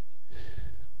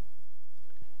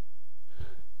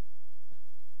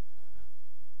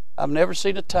 I've never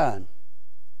seen a time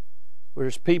where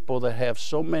there's people that have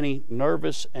so many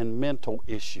nervous and mental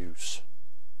issues.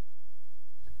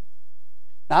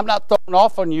 Now, I'm not throwing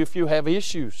off on you if you have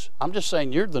issues. I'm just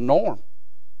saying you're the norm.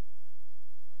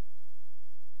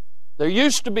 There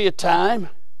used to be a time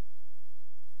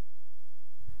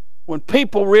when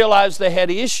people realized they had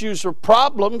issues or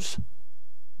problems,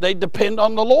 they depend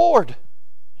on the Lord.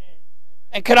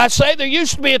 And can I say, there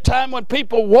used to be a time when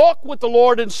people walked with the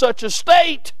Lord in such a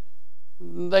state,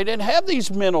 they didn't have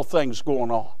these mental things going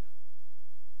on.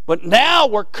 But now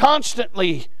we're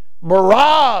constantly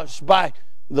barraged by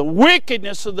the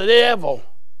wickedness of the devil.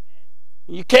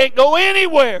 You can't go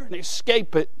anywhere and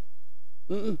escape it.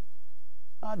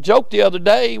 I joked the other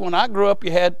day, when I grew up,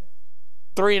 you had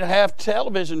 3.5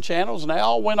 television channels, and they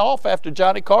all went off after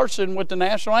Johnny Carson with the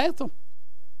national anthem.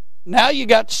 Now you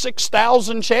got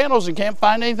 6,000 channels and can't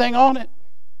find anything on it.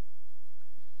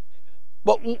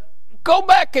 But go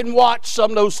back and watch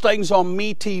some of those things on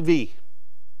MeTV.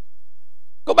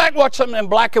 Go back and watch some of them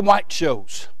black and white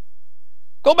shows.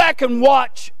 Go back and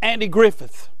watch Andy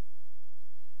Griffith.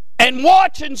 And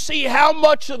watch and see how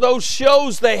much of those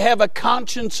shows they have a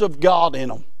conscience of God in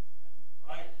them.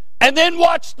 And then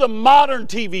watch the modern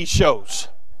TV shows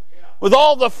with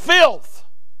all the filth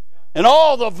and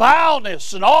all the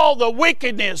vileness and all the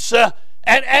wickedness.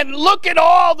 And look at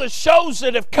all the shows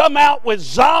that have come out with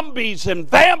zombies and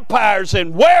vampires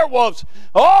and werewolves,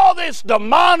 all this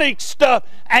demonic stuff,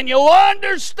 and you'll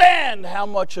understand how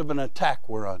much of an attack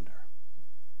we're under.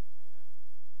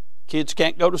 Kids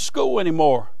can't go to school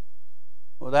anymore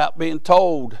without being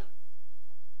told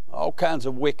all kinds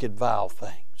of wicked, vile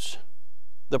things.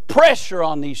 The pressure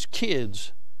on these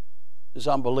kids is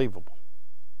unbelievable.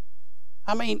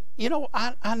 I mean, you know,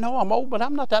 I know I'm old, but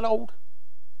I'm not that old.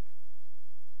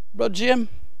 Brother Jim,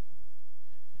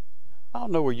 I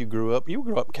don't know where you grew up. You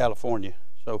grew up in California,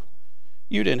 so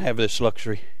you didn't have this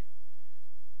luxury.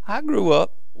 I grew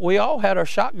up, we all had our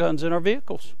shotguns in our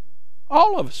vehicles.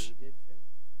 All of us.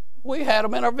 We had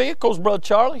them in our vehicles, Brother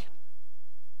Charlie.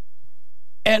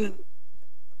 And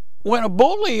when a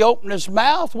bully opened his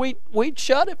mouth, we'd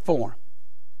shut it for him.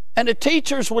 And the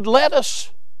teachers would let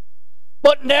us.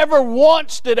 But never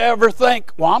once did I ever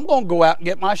think, well, I'm going to go out and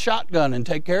get my shotgun and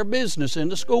take care of business in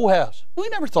the schoolhouse. We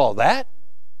never thought that.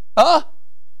 Huh?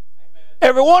 Amen.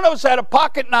 Every one of us had a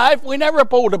pocket knife. We never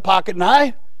pulled a pocket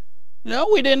knife. No,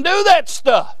 we didn't do that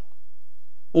stuff.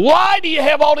 Why do you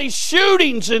have all these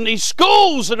shootings in these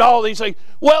schools and all these things?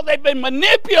 Well, they've been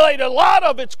manipulated. A lot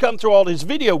of it's come through all these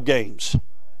video games.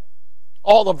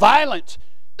 All the violence.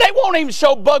 They won't even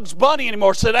show Bugs Bunny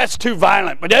anymore, so that's too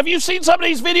violent. But have you seen some of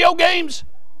these video games?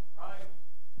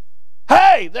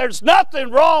 Hey, there's nothing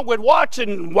wrong with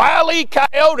watching Wile E.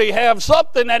 Coyote have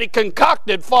something that he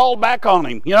concocted fall back on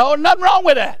him. You know, nothing wrong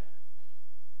with that.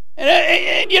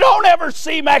 And you don't ever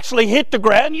see him actually hit the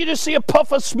ground. You just see a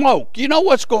puff of smoke. You know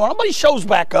what's going on. But he shows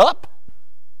back up.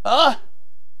 And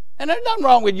there's nothing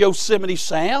wrong with Yosemite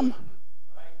Sam.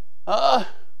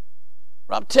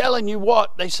 But I'm telling you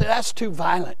what, they say that's too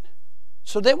violent.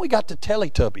 So then we got the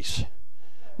Teletubbies.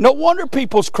 No wonder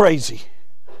people's crazy.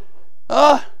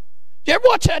 Did you ever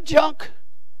watch that junk?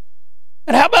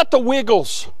 And how about the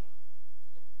Wiggles?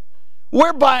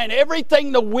 We're buying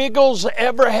everything the Wiggles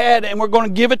ever had, and we're going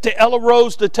to give it to Ella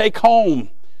Rose to take home.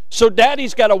 So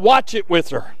Daddy's got to watch it with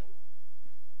her.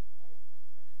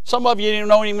 Some of you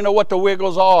don't even know what the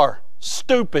Wiggles are.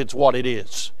 Stupid's what it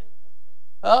is.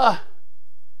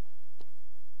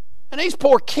 And these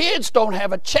poor kids don't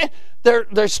have a chance.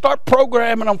 They start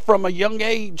programming them from a young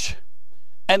age.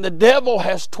 And the devil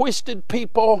has twisted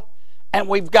people. And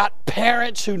we've got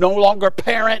parents who no longer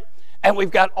parent. And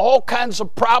we've got all kinds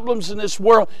of problems in this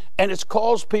world. And it's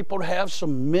caused people to have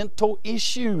some mental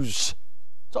issues.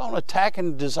 It's all an attack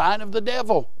and design of the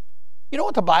devil. You know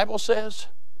what the Bible says?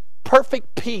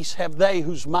 Perfect peace have they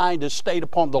whose mind is stayed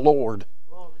upon the Lord.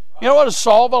 You know what to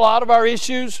solve a lot of our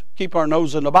issues? Keep our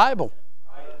nose in the Bible.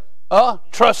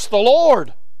 Trust the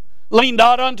Lord. Lean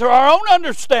not unto our own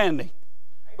understanding.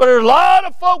 But there's a lot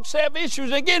of folks have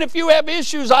issues. Again, if you have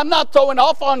issues, I'm not throwing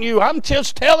off on you. I'm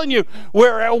just telling you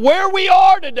where we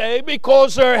are today,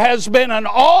 because there has been an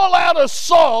all-out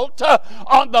assault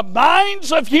on the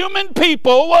minds of human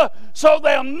people, so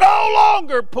they'll no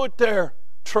longer put their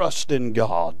trust in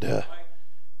God.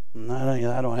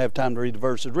 I don't have time to read the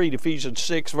verses. Read Ephesians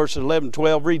 6, verses 11,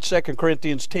 12. Read 2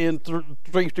 Corinthians 10,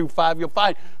 3 through 5. You'll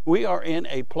find we are in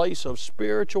a place of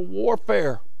spiritual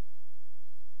warfare.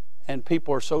 And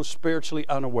people are so spiritually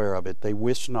unaware of it, they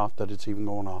wist not that it's even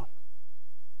going on.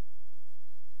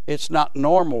 It's not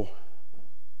normal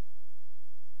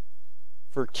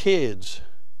for kids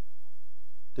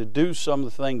to do some of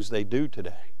the things they do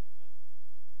today.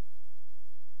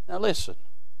 Now listen.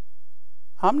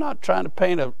 I'm not trying to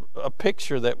paint a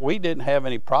picture that we didn't have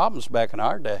any problems back in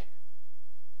our day.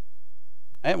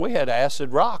 And we had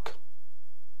acid rock.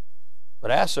 But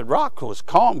acid rock was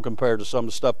calm compared to some of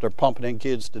the stuff they're pumping in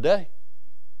kids today.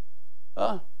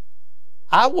 I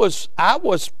was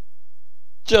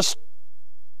just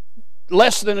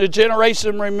less than a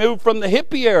generation removed from the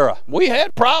hippie era. We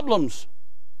had problems.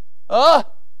 How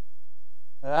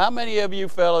many of you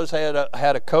fellows had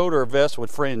a coat or a vest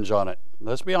with fringe on it?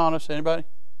 Let's be honest. Anybody?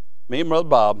 Me and Brother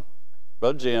Bob,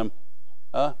 Brother Jim.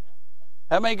 How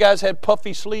many guys had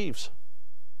puffy sleeves?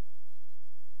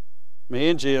 Me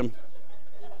and Jim.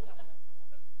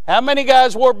 How many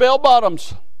guys wore bell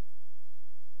bottoms?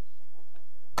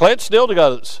 Clint still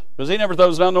got us, because he never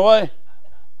throws none away.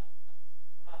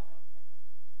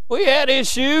 We had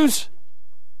issues,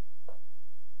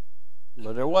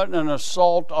 but there wasn't an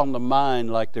assault on the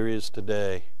mind like there is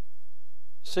today.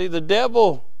 See, the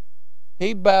devil,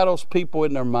 he battles people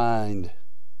in their mind,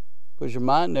 because your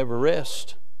mind never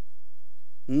rests.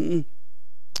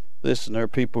 Listen, there are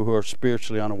people who are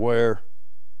spiritually unaware.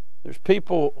 There's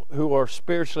people who are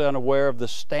spiritually unaware of the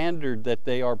standard that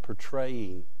they are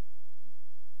portraying.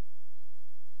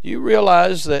 Do you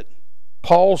realize that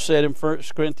Paul said in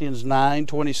 1 Corinthians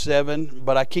 9:27,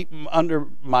 but I keep them under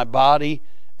my body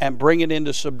and bring it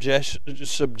into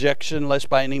subjection, lest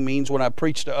by any means when I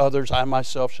preach to others, I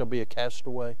myself shall be a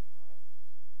castaway.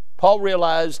 Paul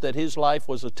realized that his life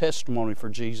was a testimony for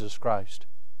Jesus Christ.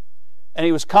 And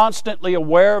he was constantly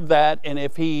aware of that, and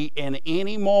if he in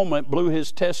any moment blew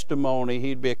his testimony,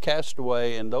 he'd be a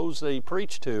castaway, and those that he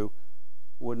preached to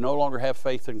would no longer have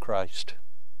faith in Christ.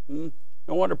 No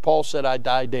wonder Paul said, I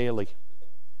die daily.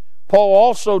 Paul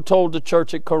also told the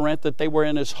church at Corinth that they were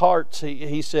in his hearts.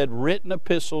 He said, written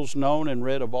epistles known and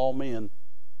read of all men.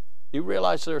 You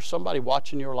realize there's somebody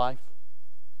watching your life?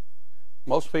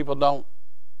 Most people don't.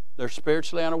 They're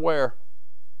spiritually unaware.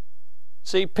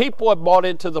 See, people have bought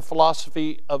into the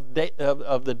philosophy of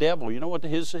the devil. You know what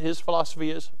his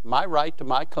philosophy is? My right to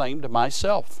my claim to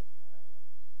myself.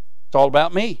 It's all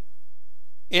about me.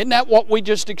 Isn't that what we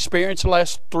just experienced the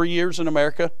last 3 years in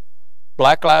America?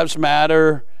 Black Lives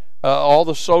Matter, all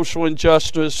the social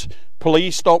injustice,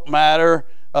 police don't matter,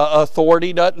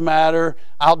 authority doesn't matter,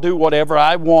 I'll do whatever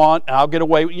I want, I'll get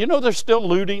away. You know, there's still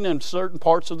looting in certain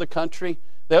parts of the country.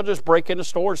 They'll just break into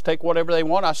stores, take whatever they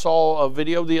want. I saw a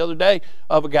video the other day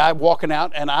of a guy walking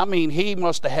out, and I mean, he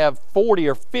must have 40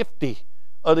 or 50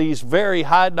 of these very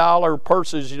high-dollar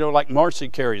purses, you know, like Marcy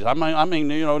carries. I mean,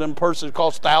 you know, them purses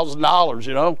cost $1,000,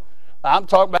 you know. I'm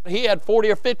talking about, he had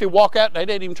 40 or 50 walk out, and they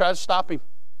didn't even try to stop him.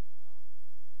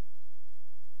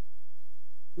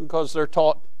 Because they're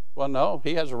taught, well, no,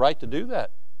 he has a right to do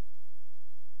that.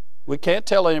 We can't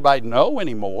tell anybody no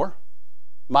anymore.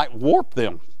 Might warp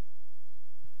them.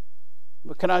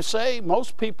 But can I say,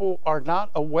 most people are not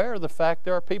aware of the fact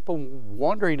there are people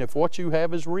wondering if what you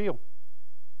have is real.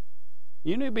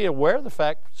 You need to be aware of the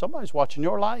fact somebody's watching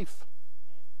your life.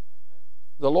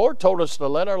 The Lord told us to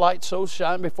let our light so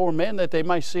shine before men that they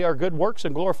might see our good works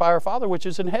and glorify our Father which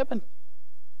is in heaven.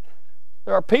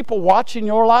 There are people watching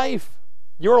your life.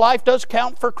 Your life does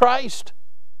count for Christ.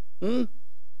 Let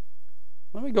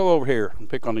me go over here and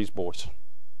pick on these boys.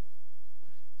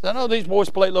 I know these boys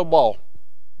play a little ball.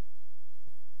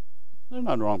 There's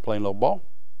nothing wrong playing a little ball.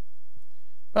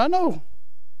 But I know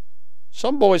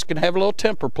some boys can have a little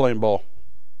temper playing ball.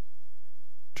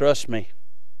 Trust me.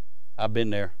 I've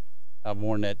been there. I've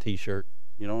worn that t-shirt.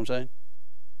 You know what I'm saying?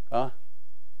 Huh?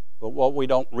 But what we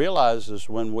don't realize is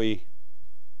when we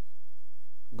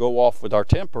go off with our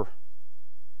temper,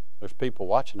 there's people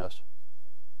watching us.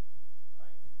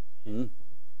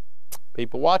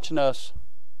 People watching us.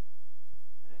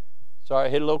 Sorry, I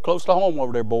hit a little close to home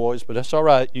over there, boys, but that's all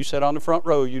right. You sat on the front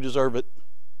row. You deserve it.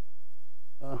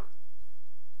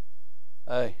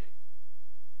 Hey,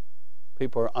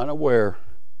 people are unaware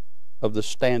of the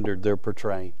standard they're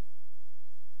portraying.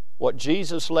 What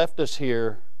Jesus left us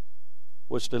here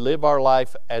was to live our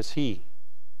life as He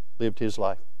lived His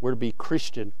life. We're to be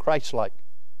Christian, Christ-like.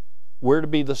 We're to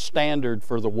be the standard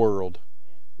for the world.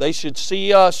 They should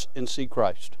see us and see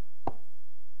Christ.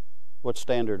 What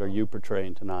standard are you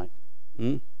portraying tonight?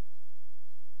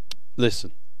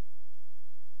 Listen.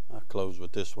 I'll close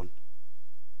with this one.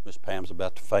 Miss Pam's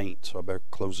about to faint, so I better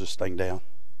close this thing down.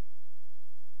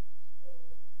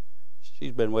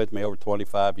 She's been with me over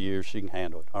 25 years. She can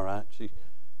handle it, all right?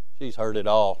 She's heard it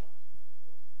all.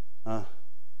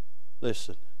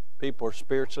 Listen, people are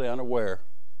spiritually unaware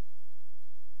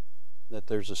that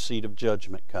there's a seat of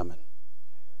judgment coming.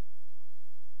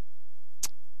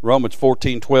 Romans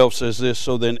 14:12 says this,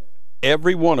 so then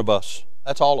every one of us,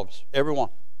 that's all of us, every one,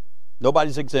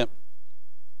 nobody's exempt.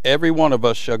 Every one of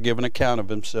us shall give an account of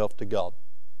himself to God.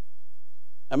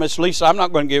 Now, Miss Lisa, I'm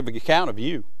not going to give an account of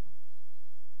you.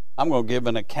 I'm going to give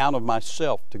an account of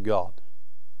myself to God.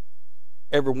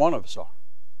 Every one of us are.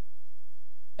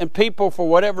 And people, for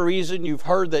whatever reason, you've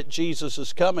heard that Jesus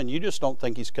is coming. You just don't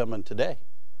think He's coming today.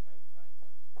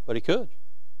 But He could.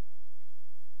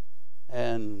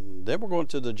 And then we're going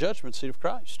to the judgment seat of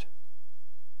Christ.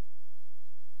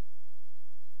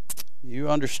 You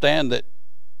understand that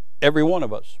every one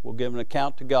of us will give an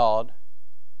account to God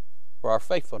for our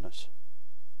faithfulness.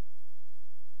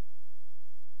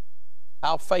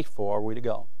 How faithful are we to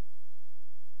God?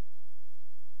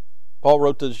 Paul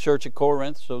wrote to the church at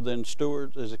Corinth, so then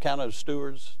stewards, as accounted as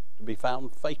stewards, to be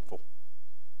found faithful.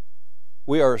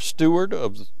 We are a steward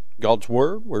of God's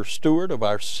Word. We're a steward of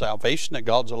our salvation that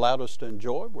God's allowed us to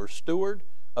enjoy. We're a steward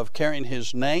of carrying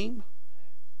His name.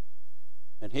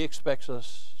 And He expects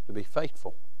us to be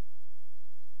faithful.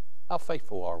 How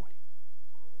faithful are we?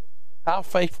 How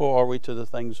faithful are we to the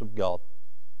things of God?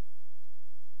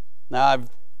 Now, I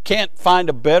can't find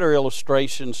a better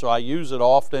illustration, so I use it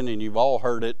often, and you've all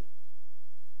heard it.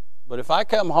 But if I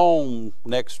come home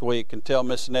next week and tell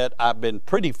Miss Annette I've been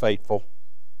pretty faithful,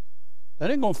 that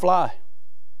ain't going to fly.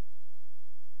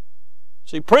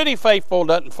 See, pretty faithful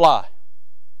doesn't fly.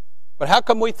 But how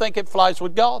come we think it flies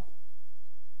with God?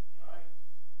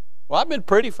 Well, I've been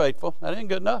pretty faithful. That ain't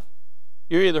good enough.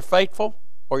 You're either faithful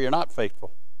or you're not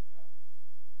faithful.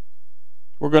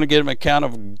 We're going to give an account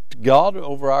of God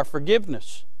over our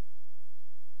forgiveness.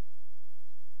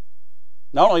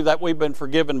 Not only that we've been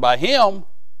forgiven by Him,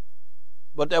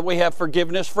 but that we have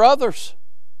forgiveness for others.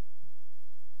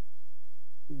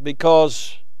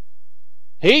 Because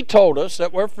He told us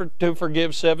that we're to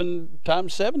forgive 7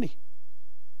 times 70.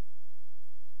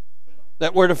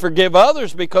 That we're to forgive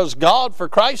others because God, for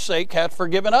Christ's sake, hath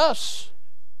forgiven us.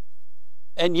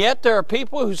 And yet there are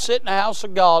people who sit in the house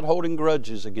of God holding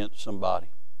grudges against somebody.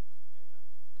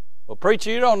 Well,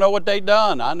 preacher, you don't know what they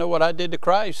done. I know what I did to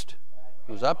Christ.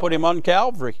 Because I put Him on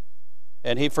Calvary.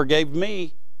 And He forgave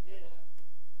me.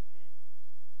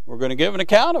 We're going to give an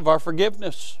account of our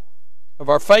forgiveness, of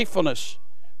our faithfulness.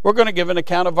 We're going to give an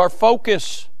account of our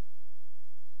focus.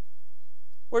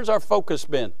 Where's our focus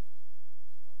been?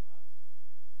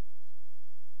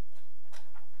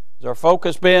 Has our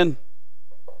focus been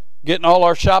getting all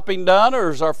our shopping done,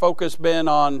 or has our focus been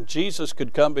on Jesus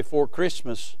could come before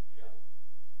Christmas?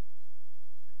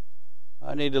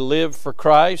 I need to live for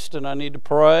Christ, and I need to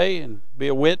pray and be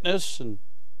a witness and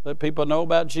let people know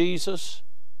about Jesus.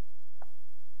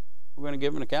 We're going to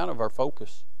give an account of our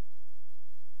focus.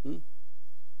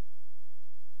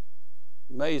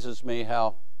 Amazes me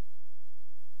how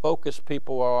focused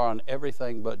people are on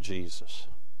everything but Jesus.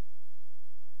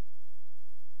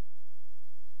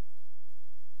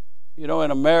 You know, in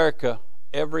America,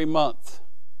 every month,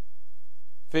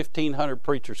 1,500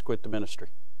 preachers quit the ministry.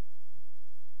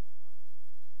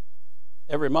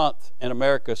 Every month in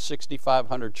America,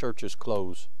 6,500 churches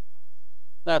close.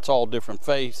 That's all different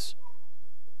faiths.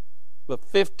 But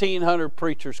 1,500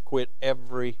 preachers quit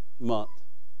every month.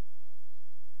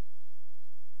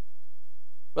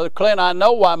 Brother Clint, I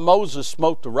know why Moses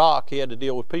smote the rock. He had to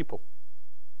deal with people.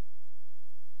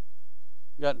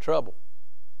 He got in trouble.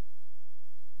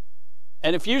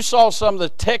 And if you saw some of the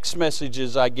text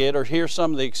messages I get or hear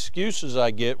some of the excuses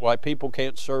I get why people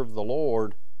can't serve the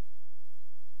Lord,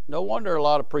 no wonder a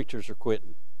lot of preachers are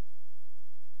quitting.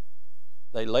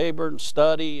 they labor and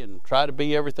study and try to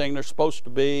be everything they're supposed to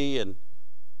be, and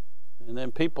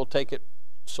then people take it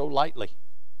so lightly.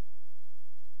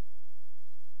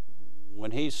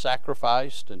 When he's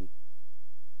sacrificed and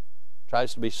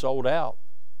tries to be sold out.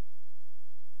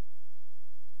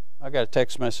 I got a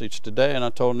text message today, and I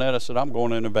told Ned, I said, I'm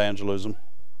going in evangelism.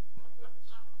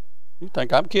 You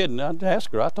think I'm kidding? I'd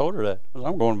ask her. I told her that.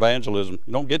 I'm going evangelism.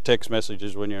 You don't get text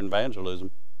messages when you're in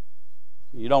evangelism.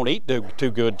 You don't eat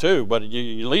too good, too, but at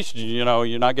least,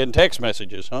 you're not getting text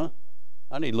messages, huh?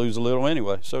 I need to lose a little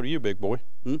anyway. So do you, big boy.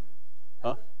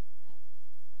 Huh?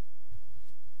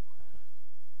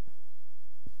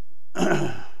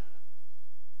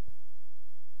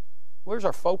 Where's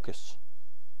our focus?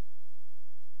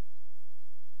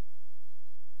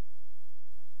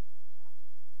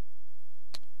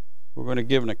 We're going to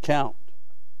give an account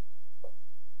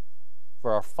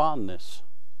for our fondness,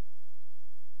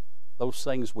 those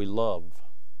things we love.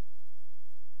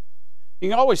 You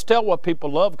can always tell what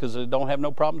people love because they don't have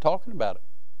no problem talking about it.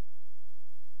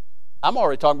 I'm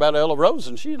already talking about Ella Rose,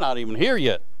 and she's not even here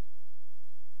yet.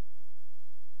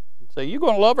 Say, you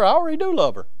going to love her? I already do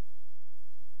love her.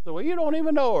 So, well, you don't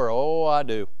even know her. Oh, I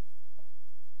do.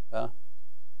 Huh?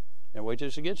 Can't wait till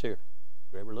she gets here.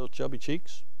 Grab her little chubby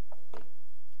cheeks.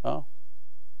 Huh?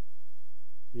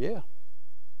 Yeah. That's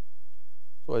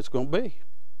what it's going to be.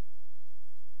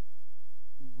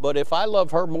 But if I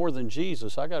love her more than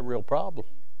Jesus, I got a real problem.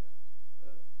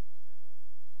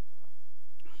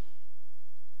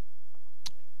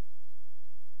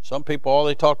 Some people, all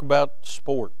they talk about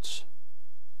sports.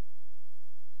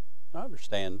 I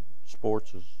understand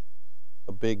sports is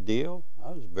a big deal.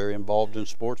 I was very involved in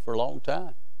sports for a long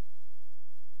time.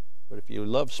 But if you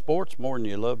love sports more than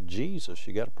you love Jesus,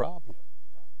 you got a problem.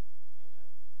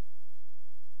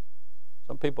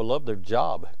 Some people love their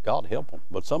job. God help them.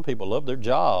 But some people love their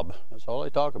job. That's all they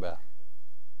talk about.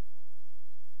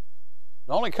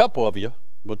 Only a couple of you,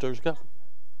 but there's a couple.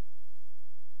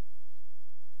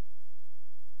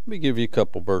 Let me give you a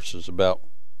couple verses about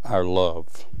our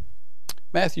love.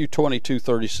 Matthew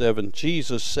 22:37,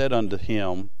 Jesus said unto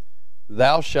him,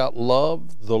 Thou shalt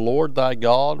love the Lord thy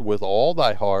God with all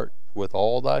thy heart, with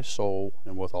all thy soul,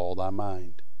 and with all thy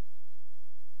mind.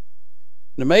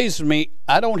 It amazes me,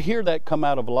 I don't hear that come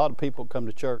out of a lot of people who come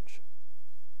to church.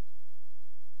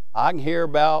 I can hear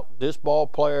about this ball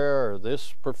player or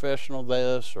this professional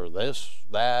this or this,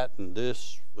 that, and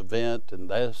this event and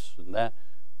this and that.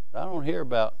 I don't hear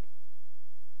about,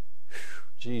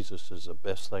 Jesus is the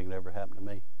best thing that ever happened to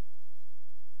me.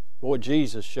 Boy,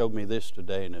 Jesus showed me this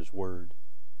today in His Word.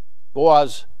 Boy,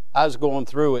 I was going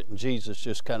through it, and Jesus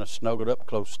just kind of snuggled up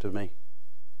close to me.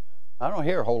 I don't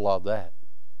hear a whole lot of that.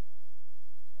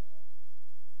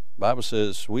 The Bible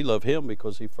says we love Him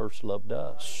because He first loved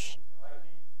us.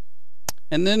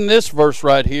 And then this verse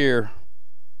right here,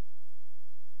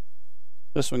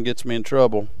 this one gets me in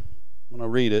trouble when I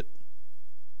read it.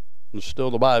 It's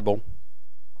still the Bible.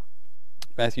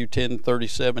 Matthew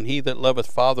 10:37, He that loveth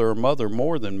father or mother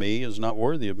more than me is not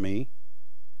worthy of me.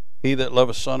 He that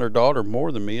loveth son or daughter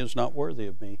more than me is not worthy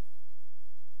of me.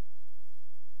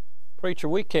 Preacher,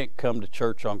 we can't come to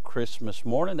church on Christmas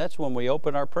morning. That's when we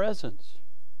open our presents.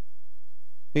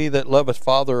 He that loveth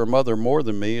father or mother more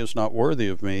than me is not worthy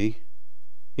of me.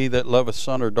 He that loveth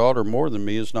son or daughter more than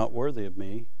me is not worthy of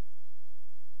me.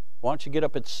 Why don't you get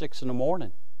up at 6 in the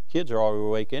morning? Kids are already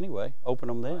awake anyway. Open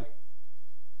them then.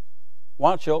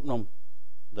 Why don't you open them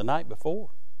the night before?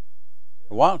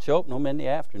 Or why don't you open them in the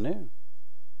afternoon?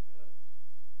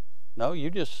 No, you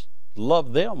just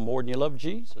love them more than you love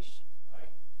Jesus.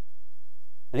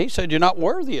 And He said you're not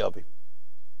worthy of Him.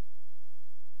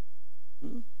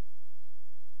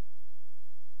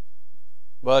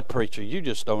 But preacher, you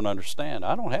just don't understand.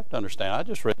 I don't have to understand. I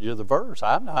just read you the verse.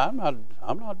 I'm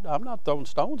not throwing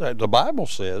stones at it. The Bible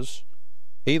says,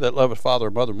 He that loveth father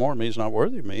or mother more than me is not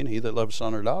worthy of me, and he that loveth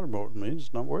son or daughter more than me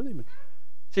is not worthy of me.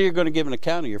 So you're going to give an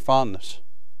account of your fondness.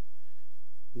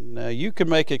 Now, you can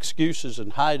make excuses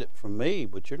and hide it from me,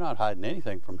 but you're not hiding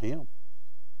anything from Him.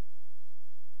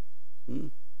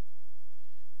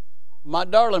 My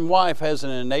darling wife has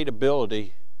an innate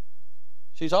ability.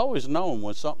 She's always known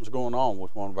when something's going on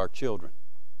with one of our children.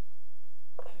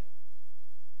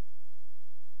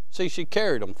 See, she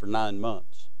carried them for 9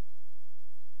 months.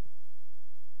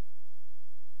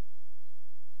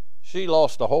 She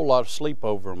lost a whole lot of sleep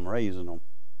over them raising them.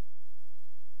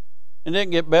 It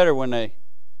didn't get better when they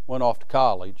went off to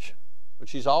college, but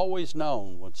she's always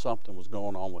known when something was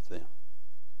going on with them.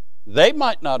 They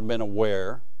might not have been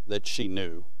aware that she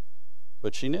knew,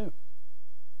 but she knew.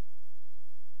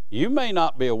 You may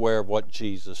not be aware of what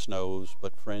Jesus knows,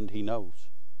 but friend, He knows.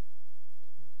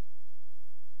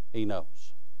 He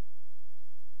knows.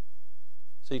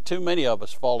 See, too many of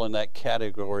us fall in that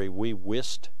category, we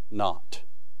wist not.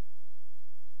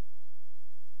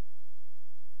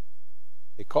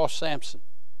 It cost Samson.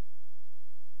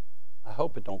 I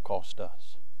hope it don't cost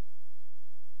us.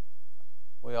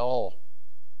 We all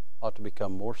ought to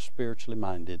become more spiritually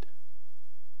minded,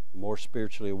 more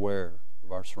spiritually aware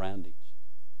of our surroundings,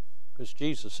 because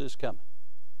Jesus is coming.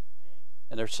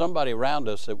 And there's somebody around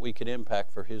us that we can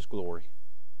impact for His glory.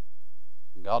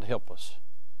 And God help us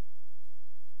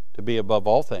to be above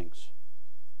all things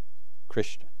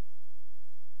Christian,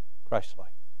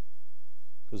 Christ-like,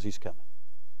 because He's coming.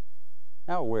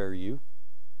 How aware are you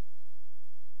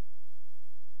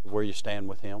of where you stand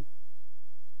with Him?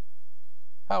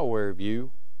 How aware of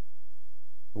you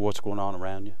of what's going on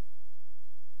around you?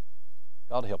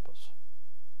 God help us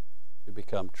to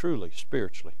become truly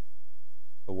spiritually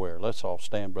aware. Let's all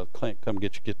stand. Brother Clint, come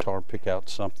get your guitar and pick out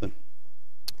something.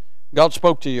 God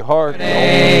spoke to your heart.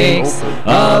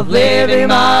 Of living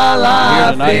my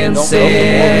life in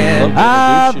sin,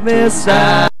 I've missed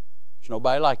out. There's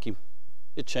nobody like Him.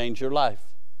 It changed your life.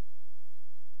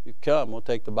 You come, we'll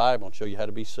take the Bible and show you how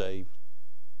to be saved.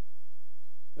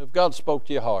 If God spoke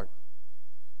to your heart,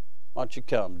 why don't you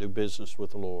come, do business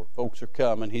with the Lord? Folks are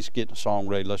coming. He's getting a song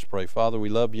ready. Let's pray. Father, we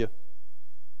love you.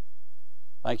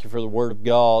 Thank you for the Word of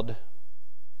God.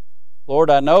 Lord,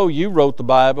 I know you wrote the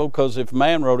Bible, because if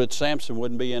man wrote it, Samson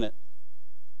wouldn't be in it.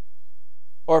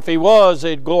 Or if he was,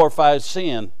 it'd glorify his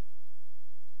sin.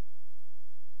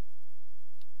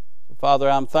 So, Father,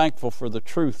 I'm thankful for the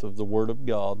truth of the Word of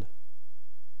God.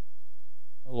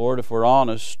 Lord, if we're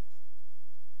honest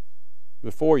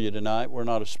before you tonight, we're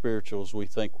not as spiritual as we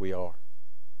think we are.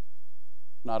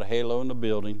 Not a halo in the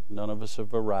building. None of us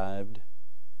have arrived.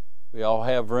 We all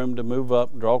have room to move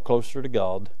up and draw closer to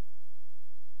God.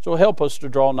 So help us to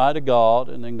draw nigh to God,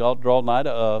 and then God draw nigh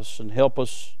to us, and help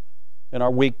us in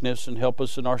our weakness, and help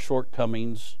us in our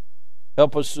shortcomings.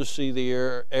 Help us to see the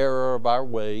error of our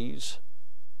ways,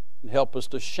 and help us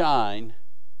to shine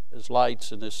as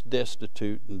lights in this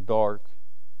destitute and dark,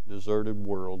 deserted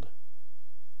world.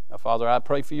 Now, Father, I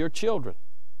pray for your children.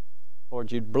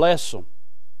 Lord, you'd bless them.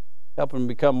 Help them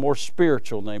become more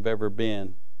spiritual than they've ever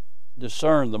been.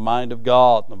 Discern the mind of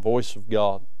God and the voice of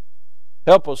God.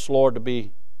 Help us, Lord, to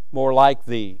be more like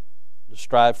Thee, to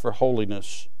strive for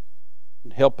holiness.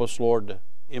 And help us, Lord, to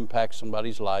impact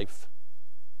somebody's life.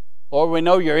 Lord, we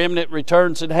know your imminent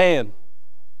return's at hand.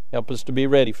 Help us to be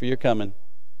ready for your coming.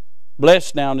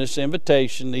 Bless now in this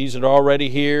invitation. These that are already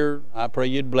here, I pray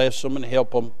you'd bless them and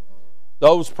help them.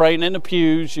 Those praying in the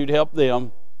pews, you'd help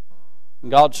them.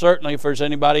 And God, certainly if there's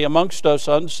anybody amongst us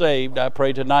unsaved, I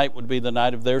pray tonight would be the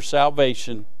night of their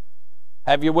salvation.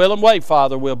 Have your will and way,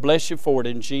 Father. We'll bless you for it.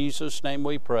 In Jesus' name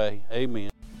we pray. Amen.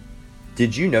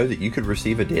 Did you know that you could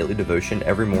receive a daily devotion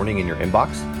every morning in your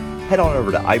inbox? Head on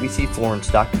over to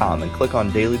ibcflorence.com and click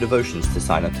on Daily Devotions to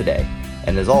sign up today.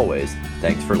 And as always,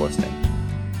 thanks for listening.